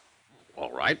chance.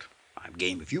 All right. I'm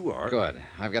game if you are. Good.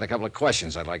 I've got a couple of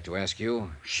questions I'd like to ask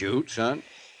you. Shoot, son.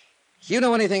 You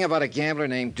know anything about a gambler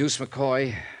named Deuce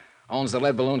McCoy? Owns the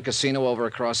Lead Balloon Casino over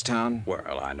across town?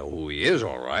 Well, I know who he is,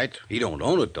 all right. He don't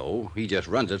own it, though. He just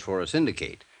runs it for a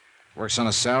syndicate. Works on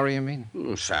a salary, you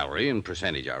mean? Salary and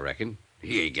percentage, I reckon.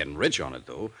 He ain't getting rich on it,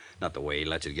 though. Not the way he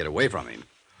lets it get away from him.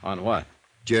 On what?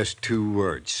 Just 2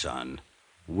 words, son.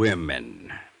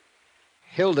 Women.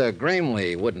 Hilda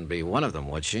Gramley wouldn't be one of them,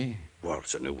 would she? Well,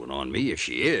 it's a new one on me if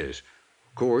she is.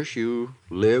 Of course, you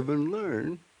live and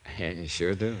learn. Yeah, you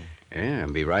sure do. Yeah,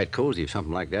 and be right cozy if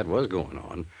something like that was going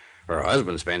on. Her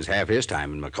husband spends half his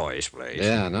time in McCoy's place.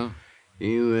 Yeah, I know.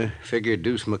 You figure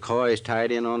Deuce McCoy's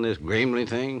tied in on this Gramley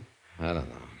thing? I don't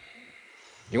know.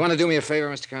 You want to do me a favor,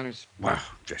 Mr. Connors? Well,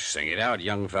 just sing it out,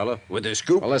 young fella, with the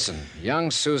scoop. Well, listen,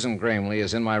 young Susan Gramley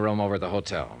is in my room over at the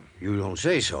hotel. You don't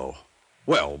say so.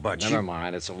 Well, but Never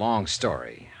mind, it's a long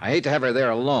story. I hate to have her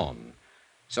there alone.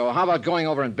 So how about going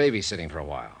over and babysitting for a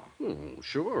while?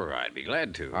 Sure, I'd be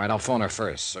glad to. All right, I'll phone her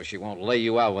first so she won't lay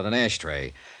you out with an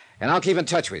ashtray. And I'll keep in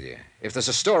touch with you. If there's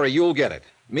a story, you'll get it.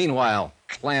 Meanwhile,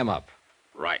 clam up.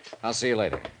 Right. I'll see you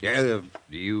later. Yeah,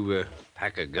 do you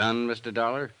pack a gun, Mr.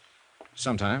 Dollar?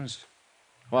 Sometimes.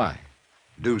 Why?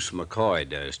 Deuce McCoy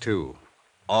does, too.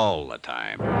 All the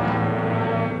time.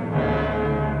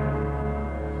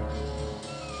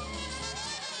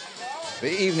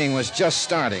 The evening was just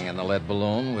starting in the Lead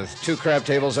Balloon, with 2 crab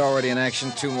tables already in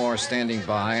action, 2 more standing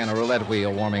by, and a roulette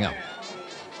wheel warming up.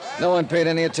 No one paid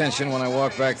any attention when I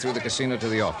walked back through the casino to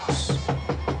the office.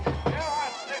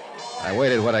 I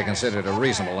waited what I considered a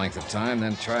reasonable length of time,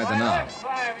 then tried the knob.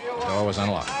 The door was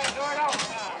unlocked.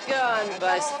 Go on,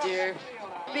 Buster.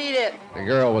 Beat it. The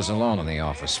girl was alone in the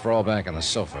office, sprawled back on the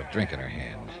sofa, a drink in her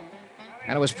hand.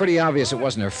 And it was pretty obvious it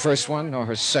wasn't her first one, nor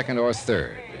her second or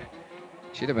third.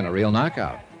 She'd have been a real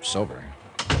knockout, sober.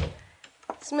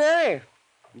 What's the matter?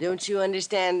 Don't you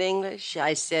understand English?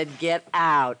 I said get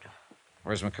out.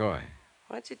 Where's McCoy?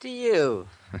 What's it to you?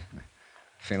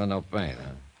 Feeling no pain,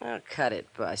 huh? Oh, cut it,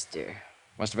 Buster.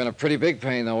 Must have been a pretty big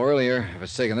pain, though, earlier, if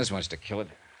it's taken this much to kill it.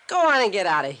 Go on and get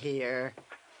out of here.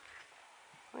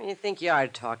 What do you think you are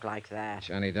to talk like that?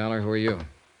 Johnny Dollar, who are you?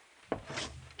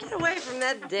 Get away from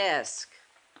that desk.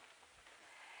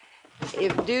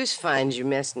 If Deuce finds you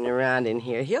messing around in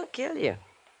here, he'll kill you.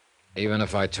 Even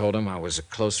if I told him I was a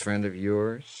close friend of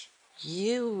yours?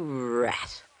 You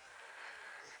rat.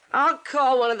 I'll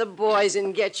call one of the boys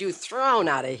and get you thrown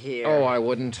out of here. Oh, I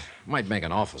wouldn't. Might make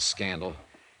an awful scandal.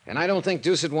 And I don't think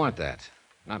Deuce would want that.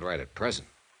 Not right at present.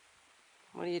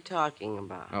 What are you talking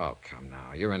about? Oh, come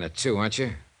now. You're in it too, aren't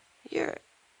you? You're...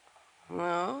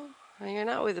 No, you're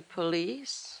not with the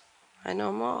police. I know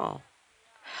 'em all.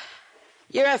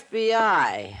 You're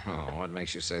FBI. Oh, what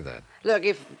makes you say that? Look,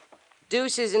 if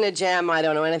Deuce is in a jam, I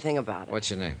don't know anything about it. What's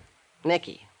your name?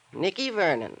 Nicky. Nicky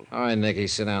Vernon. All right, Nicky,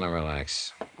 sit down and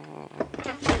relax.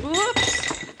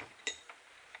 Whoops.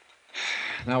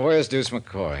 Now, where's Deuce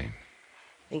McCoy?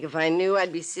 Think if I knew,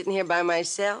 I'd be sitting here by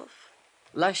myself,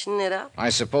 lushing it up? I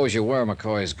suppose you were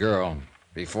McCoy's girl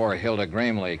before Hilda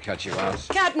Gramley cut you out.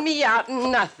 Cut me out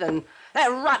nothing. That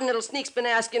rotten little sneak's been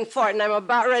asking for it, and I'm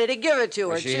about ready to give it to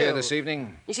her, Was she too. here this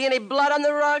evening? You see any blood on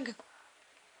the rug?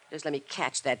 Just let me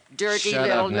catch that dirty Shut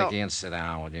little... up, Nicky, and sit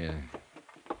down, will you?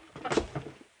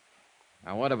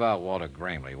 Now, what about Walter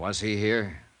Gramley? Was he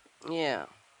here? Yeah,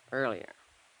 earlier.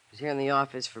 He was here in the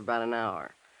office for about an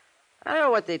hour. I don't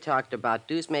know what they talked about.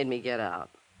 Deuce made me get out.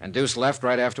 And Deuce left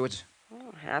right afterwards?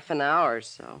 Oh, half an hour or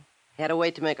so. He had to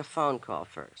wait to make a phone call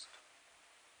first.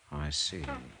 Oh, I see.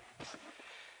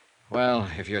 Well,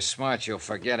 if you're smart, you'll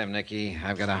forget him, Nicky.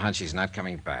 I've got a hunch he's not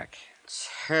coming back. It's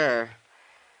her.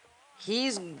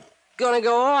 He's gonna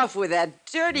go off with that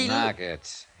dirty... Knock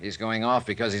it. He's going off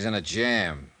because he's in a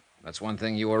jam. That's one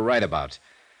thing you were right about.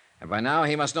 And by now,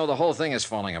 he must know the whole thing is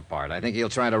falling apart. I think he'll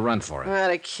try to run for it. I ought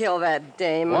to kill that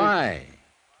dame. Why?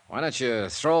 Why don't you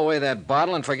throw away that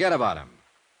bottle and forget about him?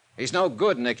 He's no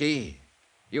good, Nicky.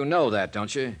 You know that,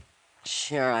 don't you?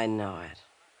 Sure, I know it.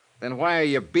 Then why are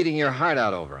you beating your heart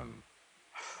out over him?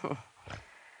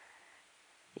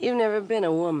 You've never been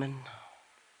a woman,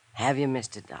 have you,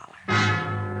 Mr. Dollar?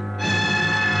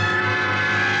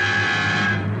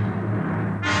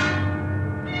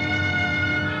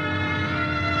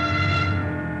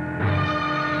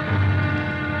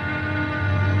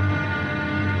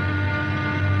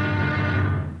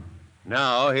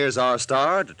 Now, here's our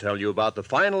star to tell you about the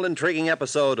final intriguing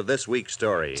episode of this week's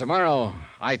story. Tomorrow,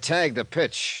 I tag the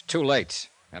pitch too late,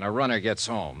 and a runner gets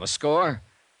home. The score?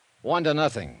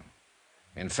 1-0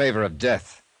 in favor of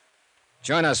death.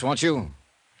 Join us, won't you?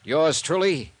 Yours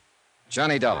truly,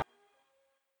 Johnny Dollar.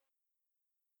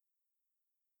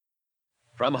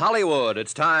 From Hollywood,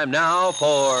 it's time now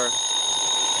for...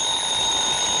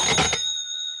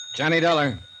 Johnny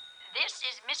Dollar. This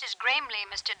is Mrs. Gramley,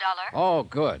 Mr. Dollar. Oh,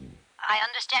 good. I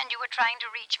understand you were trying to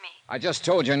reach me. I just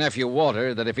told your nephew,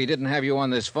 Walter, that if he didn't have you on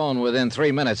this phone within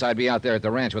 3 minutes, I'd be out there at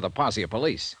the ranch with a posse of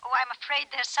police. Oh, I'm afraid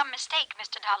there's some mistake,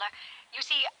 Mr. Dollar. You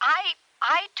see,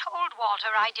 I told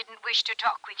Walter I didn't wish to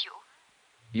talk with you.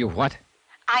 You what?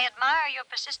 I admire your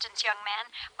persistence, young man,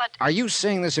 but... Are you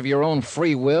saying this of your own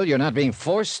free will? You're not being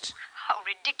forced? How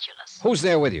ridiculous. Who's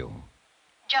there with you?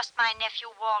 Just my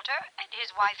nephew, Walter, and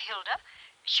his wife, Hilda.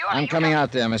 Surely I'm coming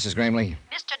out there, Mrs. Gramley.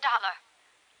 Mr. Dollar,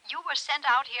 you were sent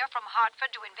out here from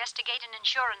Hartford to investigate an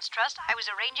insurance trust I was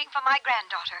arranging for my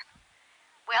granddaughter.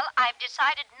 Well, I've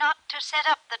decided not to set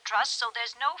up the trust, so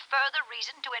there's no further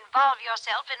reason to involve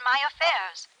yourself in my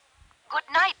affairs. Good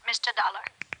night, Mr. Dollar.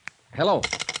 Hello.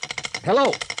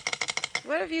 Hello.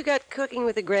 What have you got cooking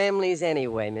with the Gramleys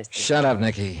anyway, Mr. Shut up,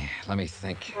 Nicky. Let me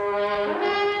think.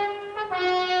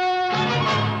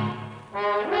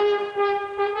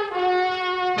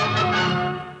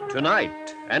 Tonight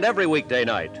and every weekday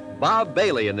night, Bob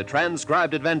Bailey in the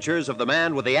transcribed adventures of the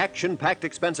man with the action-packed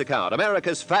expense account,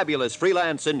 America's fabulous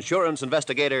freelance insurance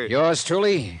investigator. Yours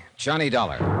truly, Johnny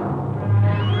Dollar.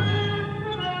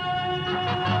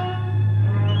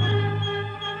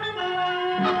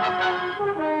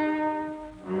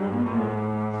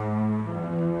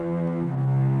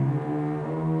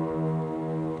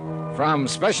 From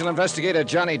Special Investigator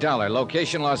Johnny Dollar,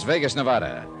 location Las Vegas,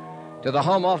 Nevada, to the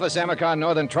Home Office, Amicon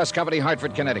Northern Trust Company,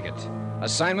 Hartford, Connecticut.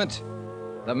 Assignment,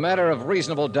 the matter of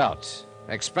reasonable doubt.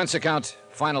 Expense account,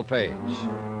 final page.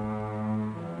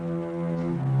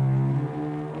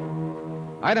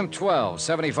 Item 12,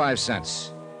 75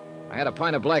 cents. I had a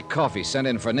pint of black coffee sent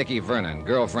in for Nicky Vernon,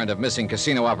 girlfriend of missing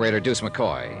casino operator Deuce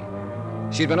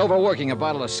McCoy. She'd been overworking a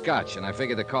bottle of scotch, and I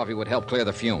figured the coffee would help clear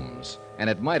the fumes.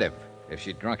 And it might have, if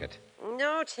she'd drunk it.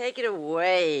 No, take it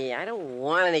away. I don't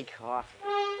want any coffee.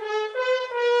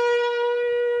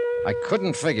 I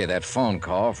couldn't figure that phone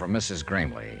call from Mrs.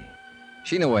 Gramley.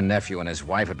 She knew her nephew and his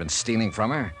wife had been stealing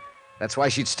from her. That's why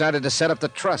she'd started to set up the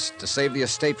trust to save the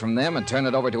estate from them and turn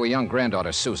it over to a young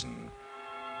granddaughter, Susan.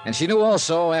 And she knew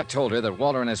also, App told her, that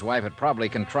Walter and his wife had probably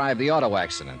contrived the auto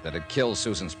accident that had killed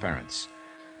Susan's parents.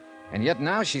 And yet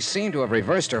now she seemed to have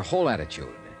reversed her whole attitude.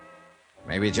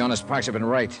 Maybe Jonas Parks had been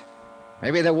right.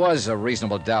 Maybe there was a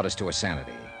reasonable doubt as to her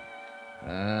sanity.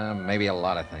 Maybe a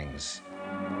lot of things.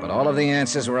 But all of the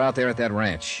answers were out there at that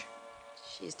ranch.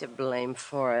 She's to blame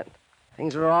for it.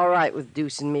 Things were all right with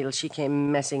Deuce and me till she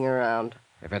came messing around.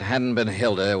 If it hadn't been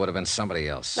Hilda, it would have been somebody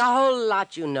else. A whole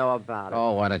lot you know about it.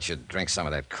 Oh, why don't you drink some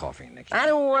of that coffee, Nicky? I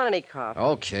don't want any coffee.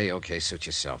 Okay, suit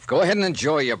yourself. Go ahead and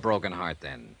enjoy your broken heart,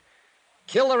 then.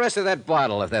 Kill the rest of that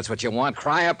bottle if that's what you want.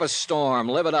 Cry up a storm.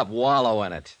 Live it up. Wallow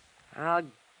in it. I'll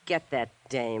get that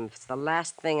dame. It's the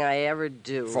last thing I ever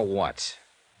do. For what?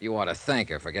 You ought to thank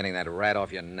her for getting that rat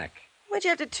off your neck. What'd you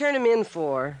have to turn him in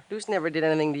for? Deuce never did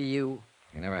anything to you.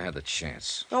 He never had the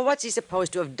chance. Well, what's he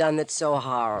supposed to have done that's so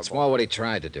horrible? It's more what he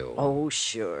tried to do. Oh,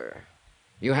 sure.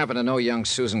 You happen to know young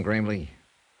Susan Gramley?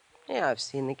 Yeah, I've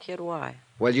seen the kid. Why?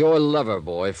 Well, your lover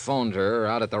boy phoned her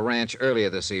out at the ranch earlier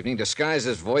this evening, disguised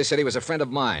his voice, said he was a friend of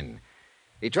mine.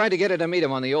 He tried to get her to meet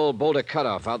him on the old Boulder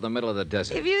Cutoff out in the middle of the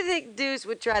desert. If you think Deuce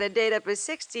would try to date up a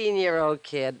 16-year-old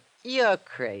kid, you're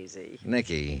crazy.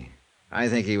 Nicky, I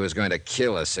think he was going to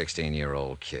kill a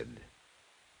 16-year-old kid.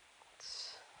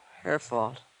 It's her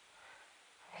fault.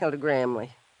 Hilda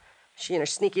Gramley. She and her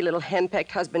sneaky little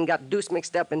henpecked husband got Deuce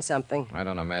mixed up in something. I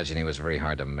don't imagine he was very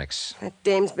hard to mix. That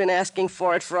dame's been asking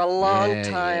for it for a long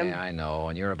time. Yeah, I know,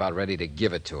 and you're about ready to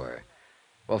give it to her.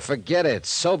 Well, forget it.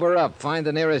 Sober up, find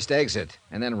the nearest exit,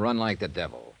 and then run like the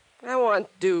devil. I want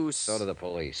Deuce. So do the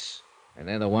police. And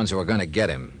they're the ones who are going to get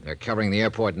him. They're covering the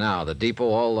airport now, the depot,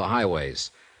 all the highways.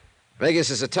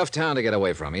 Vegas is a tough town to get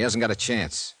away from. He hasn't got a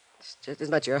chance. It's just as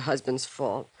much your husband's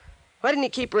fault. Why didn't he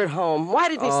keep her at home? Why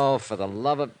didn't he... Oh, for the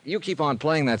love of... You keep on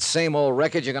playing that same old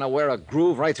record, you're going to wear a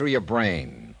groove right through your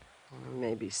brain.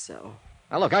 Maybe so.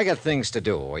 Now, look, I got things to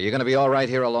do. Are you going to be all right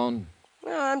here alone?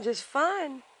 No, I'm just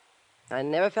fine. I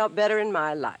never felt better in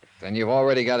my life. Then you've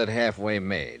already got it halfway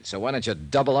made. So why don't you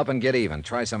double up and get even?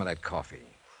 Try some of that coffee.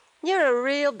 You're a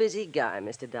real busy guy,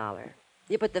 Mr. Dollar.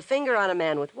 You put the finger on a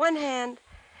man with one hand,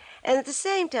 and at the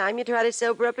same time you try to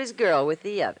sober up his girl with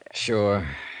the other. Sure.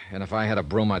 And if I had a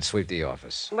broom, I'd sweep the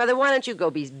office. Well, then why don't you go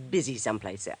be busy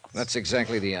someplace else? That's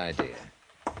exactly the idea.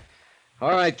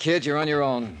 All right, kid, you're on your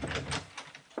own.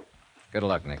 Good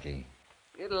luck, Nicky.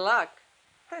 Good luck.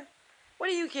 Huh. What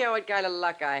do you care what kind of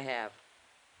luck I have?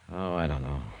 Oh, I don't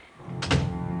know.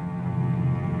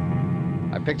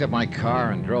 I picked up my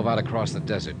car and drove out across the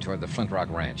desert toward the Flint Rock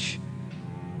Ranch.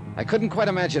 I couldn't quite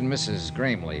imagine Mrs.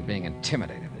 Gramley being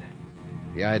intimidated.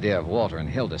 The idea of Walter and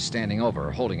Hilda standing over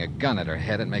her, holding a gun at her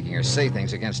head and making her say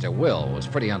things against her will was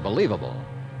pretty unbelievable.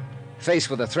 Faced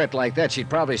with a threat like that, she'd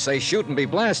probably say, shoot and be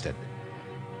blasted.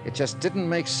 It just didn't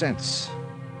make sense.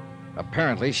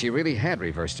 Apparently, she really had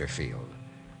reversed her field.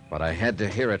 But I had to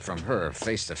hear it from her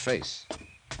face to face.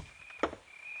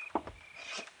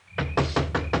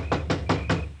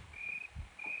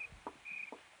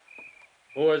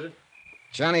 Who is it?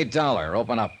 Johnny Dollar,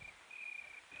 open up.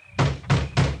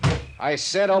 I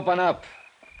said open up.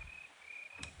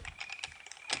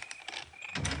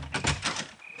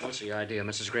 What's the idea?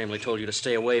 Mrs. Gramley told you to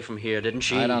stay away from here, didn't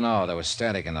she? I don't know. There was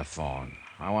static in the phone.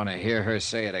 I want to hear her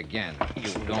say it again. You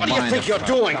don't What do you mind think if you're I'm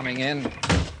doing? Coming in.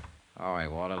 All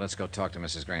right, Walter, let's go talk to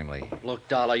Mrs. Gramley. Look,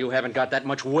 Dollar, you haven't got that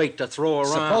much weight to throw around.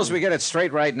 Suppose we get it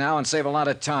straight right now and save a lot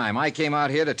of time. I came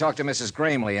out here to talk to Mrs.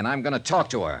 Gramley, and I'm going to talk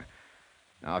to her.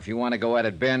 Now, if you want to go at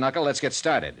it bare knuckle, let's get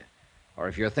started. Or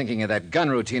if you're thinking of that gun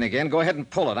routine again, go ahead and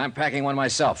pull it. I'm packing one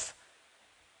myself.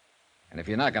 And if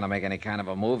you're not going to make any kind of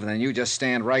a move, then you just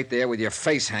stand right there with your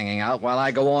face hanging out while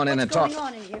I go on in and talk. What's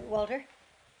going on in here, Walter?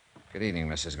 Good evening,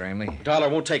 Mrs. Gramley. Dollar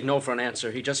won't take no for an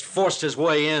answer. He just forced his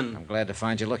way in. I'm glad to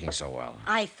find you looking so well.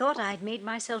 I thought I'd made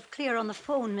myself clear on the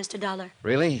phone, Mr. Dollar.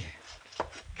 Really?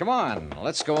 Come on,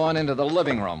 let's go on into the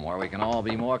living room where we can all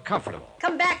be more comfortable.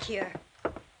 Come back here.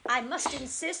 I must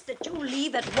insist that you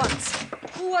leave at once.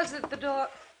 Who was at the door?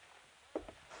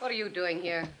 What are you doing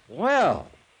here? Well,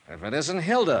 if it isn't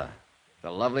Hilda,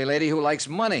 the lovely lady who likes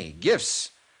money,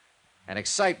 gifts, and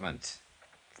excitement.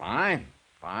 Fine.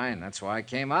 That's why I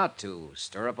came out, to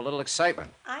stir up a little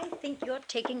excitement. I think you're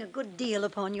taking a good deal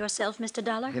upon yourself, Mr.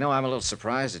 Dollar. You know, I'm a little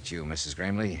surprised at you, Mrs.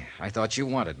 Gramley. I thought you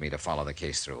wanted me to follow the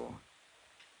case through.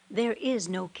 There is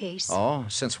no case. Oh?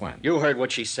 Since when? You heard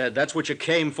what she said. That's what you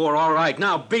came for, all right.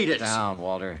 Now beat it. Down,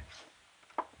 Walter.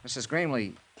 Mrs.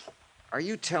 Gramley, are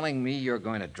you telling me you're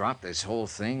going to drop this whole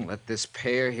thing, let this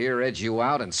pair here edge you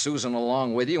out and Susan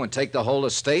along with you and take the whole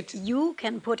estate? You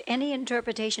can put any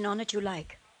interpretation on it you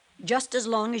like. Just as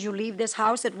long as you leave this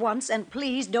house at once, and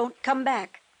please don't come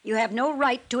back. You have no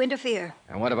right to interfere.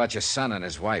 And what about your son and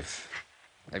his wife?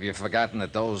 Have you forgotten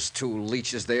that those two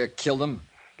leeches there killed them?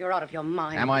 You're out of your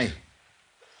mind. Am I?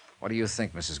 What do you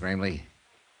think, Mrs. Gramley?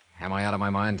 Am I out of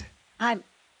my mind? I'm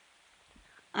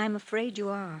afraid you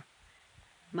are.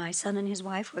 My son and his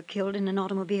wife were killed in an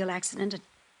automobile accident, a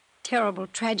terrible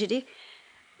tragedy.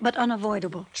 but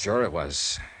unavoidable. Sure it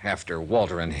was, after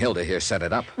Walter and Hilda here set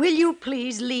it up. Will you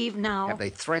please leave now? Have they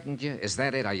threatened you? Is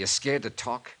that it? Are you scared to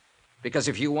talk? Because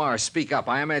if you are, speak up.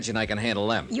 I imagine I can handle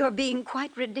them. You're being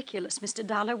quite ridiculous, Mr.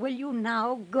 Dollar. Will you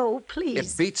now go, please?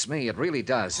 It beats me. It really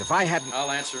does. If I hadn't...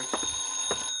 I'll answer it.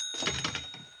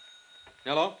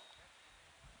 Hello?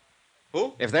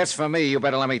 Who? If that's for me, you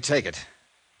better let me take it.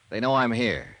 They know I'm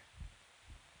here.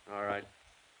 All right.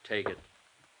 Take it.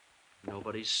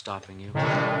 Nobody's stopping you.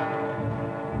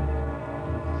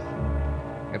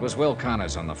 It was Will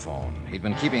Connors on the phone. He'd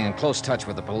been keeping in close touch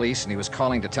with the police, and he was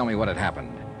calling to tell me what had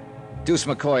happened. Deuce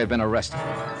McCoy had been arrested.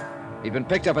 He'd been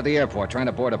picked up at the airport trying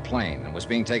to board a plane and was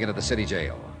being taken to the city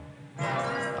jail.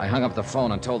 I hung up the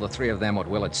phone and told the three of them what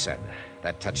Will had said.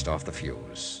 That touched off the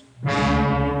fuse.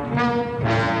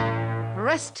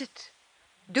 Arrested?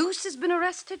 Deuce has been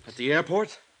arrested? At the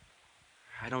airport?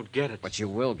 I don't get it. But you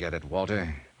will get it,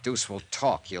 Walter. Deuce will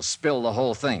talk. He'll spill the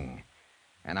whole thing.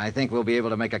 And I think we'll be able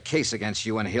to make a case against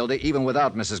you and Hilda even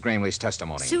without Mrs. Gramley's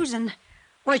testimony. Susan,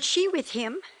 was she with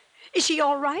him? Is she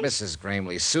all right? Mrs.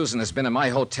 Gramley, Susan has been in my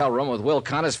hotel room with Will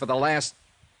Connors for the last...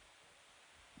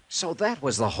 So that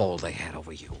was the hold they had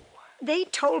over you. They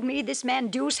told me this man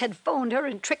Deuce had phoned her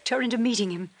and tricked her into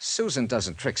meeting him. Susan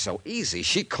doesn't trick so easy.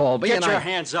 She called me Get and your I...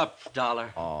 hands up,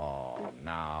 Dollar. Oh,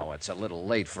 now it's a little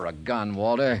late for a gun,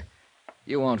 Walter.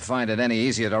 You won't find it any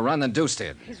easier to run than Deuce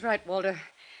did. He's right, Walter.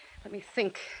 Let me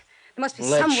think. There must be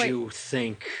some way... Let you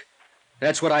think.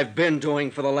 That's what I've been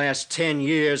doing for the last 10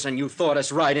 years, and you thought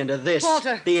us right into this.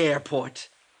 Walter! The airport.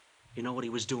 You know what he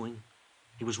was doing?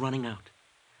 He was running out.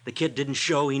 The kid didn't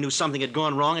show. He knew something had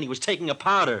gone wrong, and he was taking a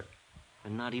powder.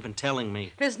 And not even telling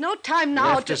me. There's no time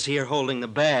now Left us here holding the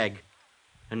bag.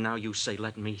 And now you say,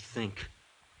 let me think.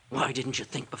 Why didn't you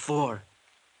think before?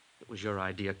 It was your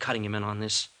idea, cutting him in on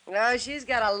this. Oh, she's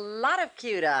got a lot of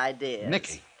cute ideas.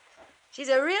 Nicky. She's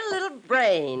a real little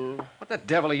brain. What the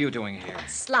devil are you doing here?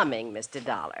 Slumming, Mr.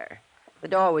 Dollar. The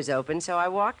door was open, so I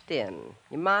walked in.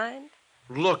 You mind?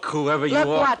 Look, whoever you Look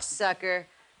are. what, sucker.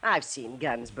 I've seen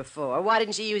guns before. Why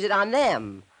didn't you use it on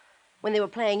them? When they were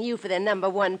playing you for their number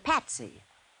one patsy.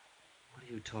 What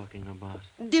are you talking about?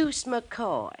 Deuce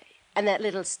McCoy. And that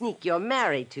little sneak you're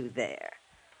married to there.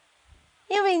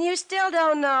 You mean you still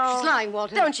don't know? She's lying,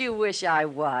 Walter. Don't you wish I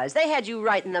was? They had you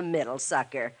right in the middle,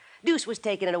 sucker. Deuce was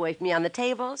taking it away from me on the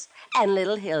tables, and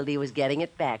little Hildy was getting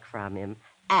it back from him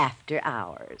after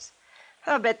hours.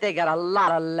 I'll bet they got a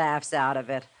lot of laughs out of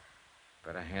it.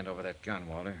 Better hand over that gun,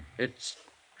 Walter. It's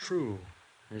true,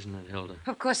 isn't it, Hilda?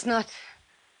 Of course not.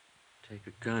 Take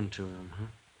a gun to him, huh?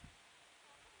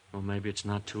 Well, maybe it's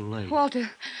not too late. Walter,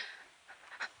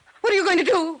 what are you going to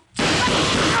do?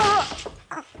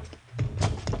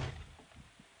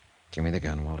 Give me the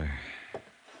gun, Walter.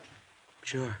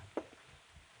 Sure.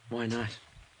 Why not?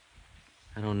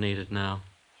 I don't need it now.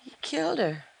 He killed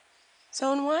her. His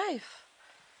own wife.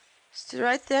 Stood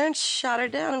right there and shot her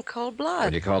down in cold blood.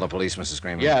 Did you call the police, Mrs.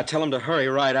 Gramley? Yeah, tell them to hurry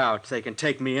right out. They can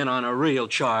take me in on a real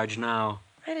charge now.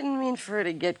 I didn't mean for her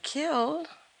to get killed.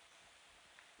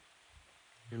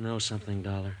 You know something,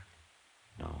 Dollar?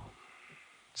 No.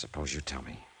 Suppose you tell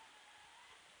me.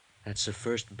 That's the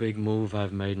first big move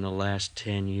I've made in the last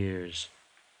 10 years.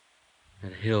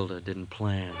 That Hilda didn't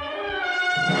plan.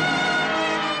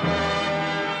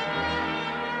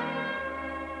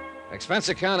 Expense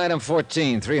account item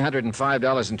 14,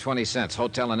 $305.20.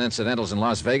 Hotel and incidentals in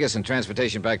Las Vegas and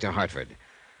transportation back to Hartford.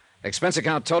 Expense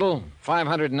account total,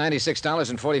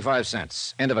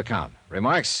 $596.45. End of account.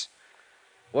 Remarks?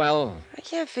 Well... I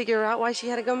can't figure out why she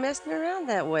had to go messing around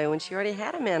that way when she already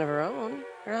had a man of her own,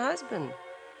 her husband.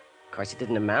 Of course, it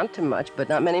didn't amount to much, but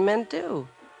not many men do.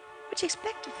 What'd you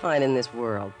expect to find in this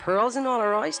world? Pearls in all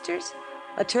her oysters?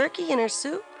 A turkey in her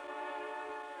soup?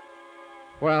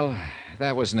 Well,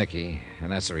 that was Nicky, and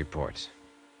that's the report.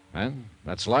 And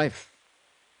that's life.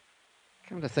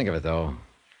 Come to think of it, though,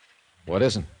 what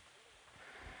isn't?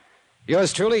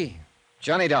 Yours truly,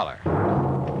 Johnny Dollar.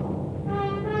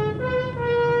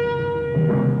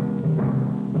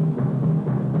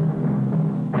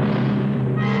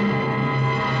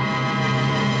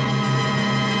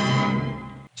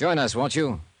 Join us, won't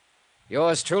you?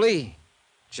 Yours truly,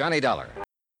 Johnny Dollar.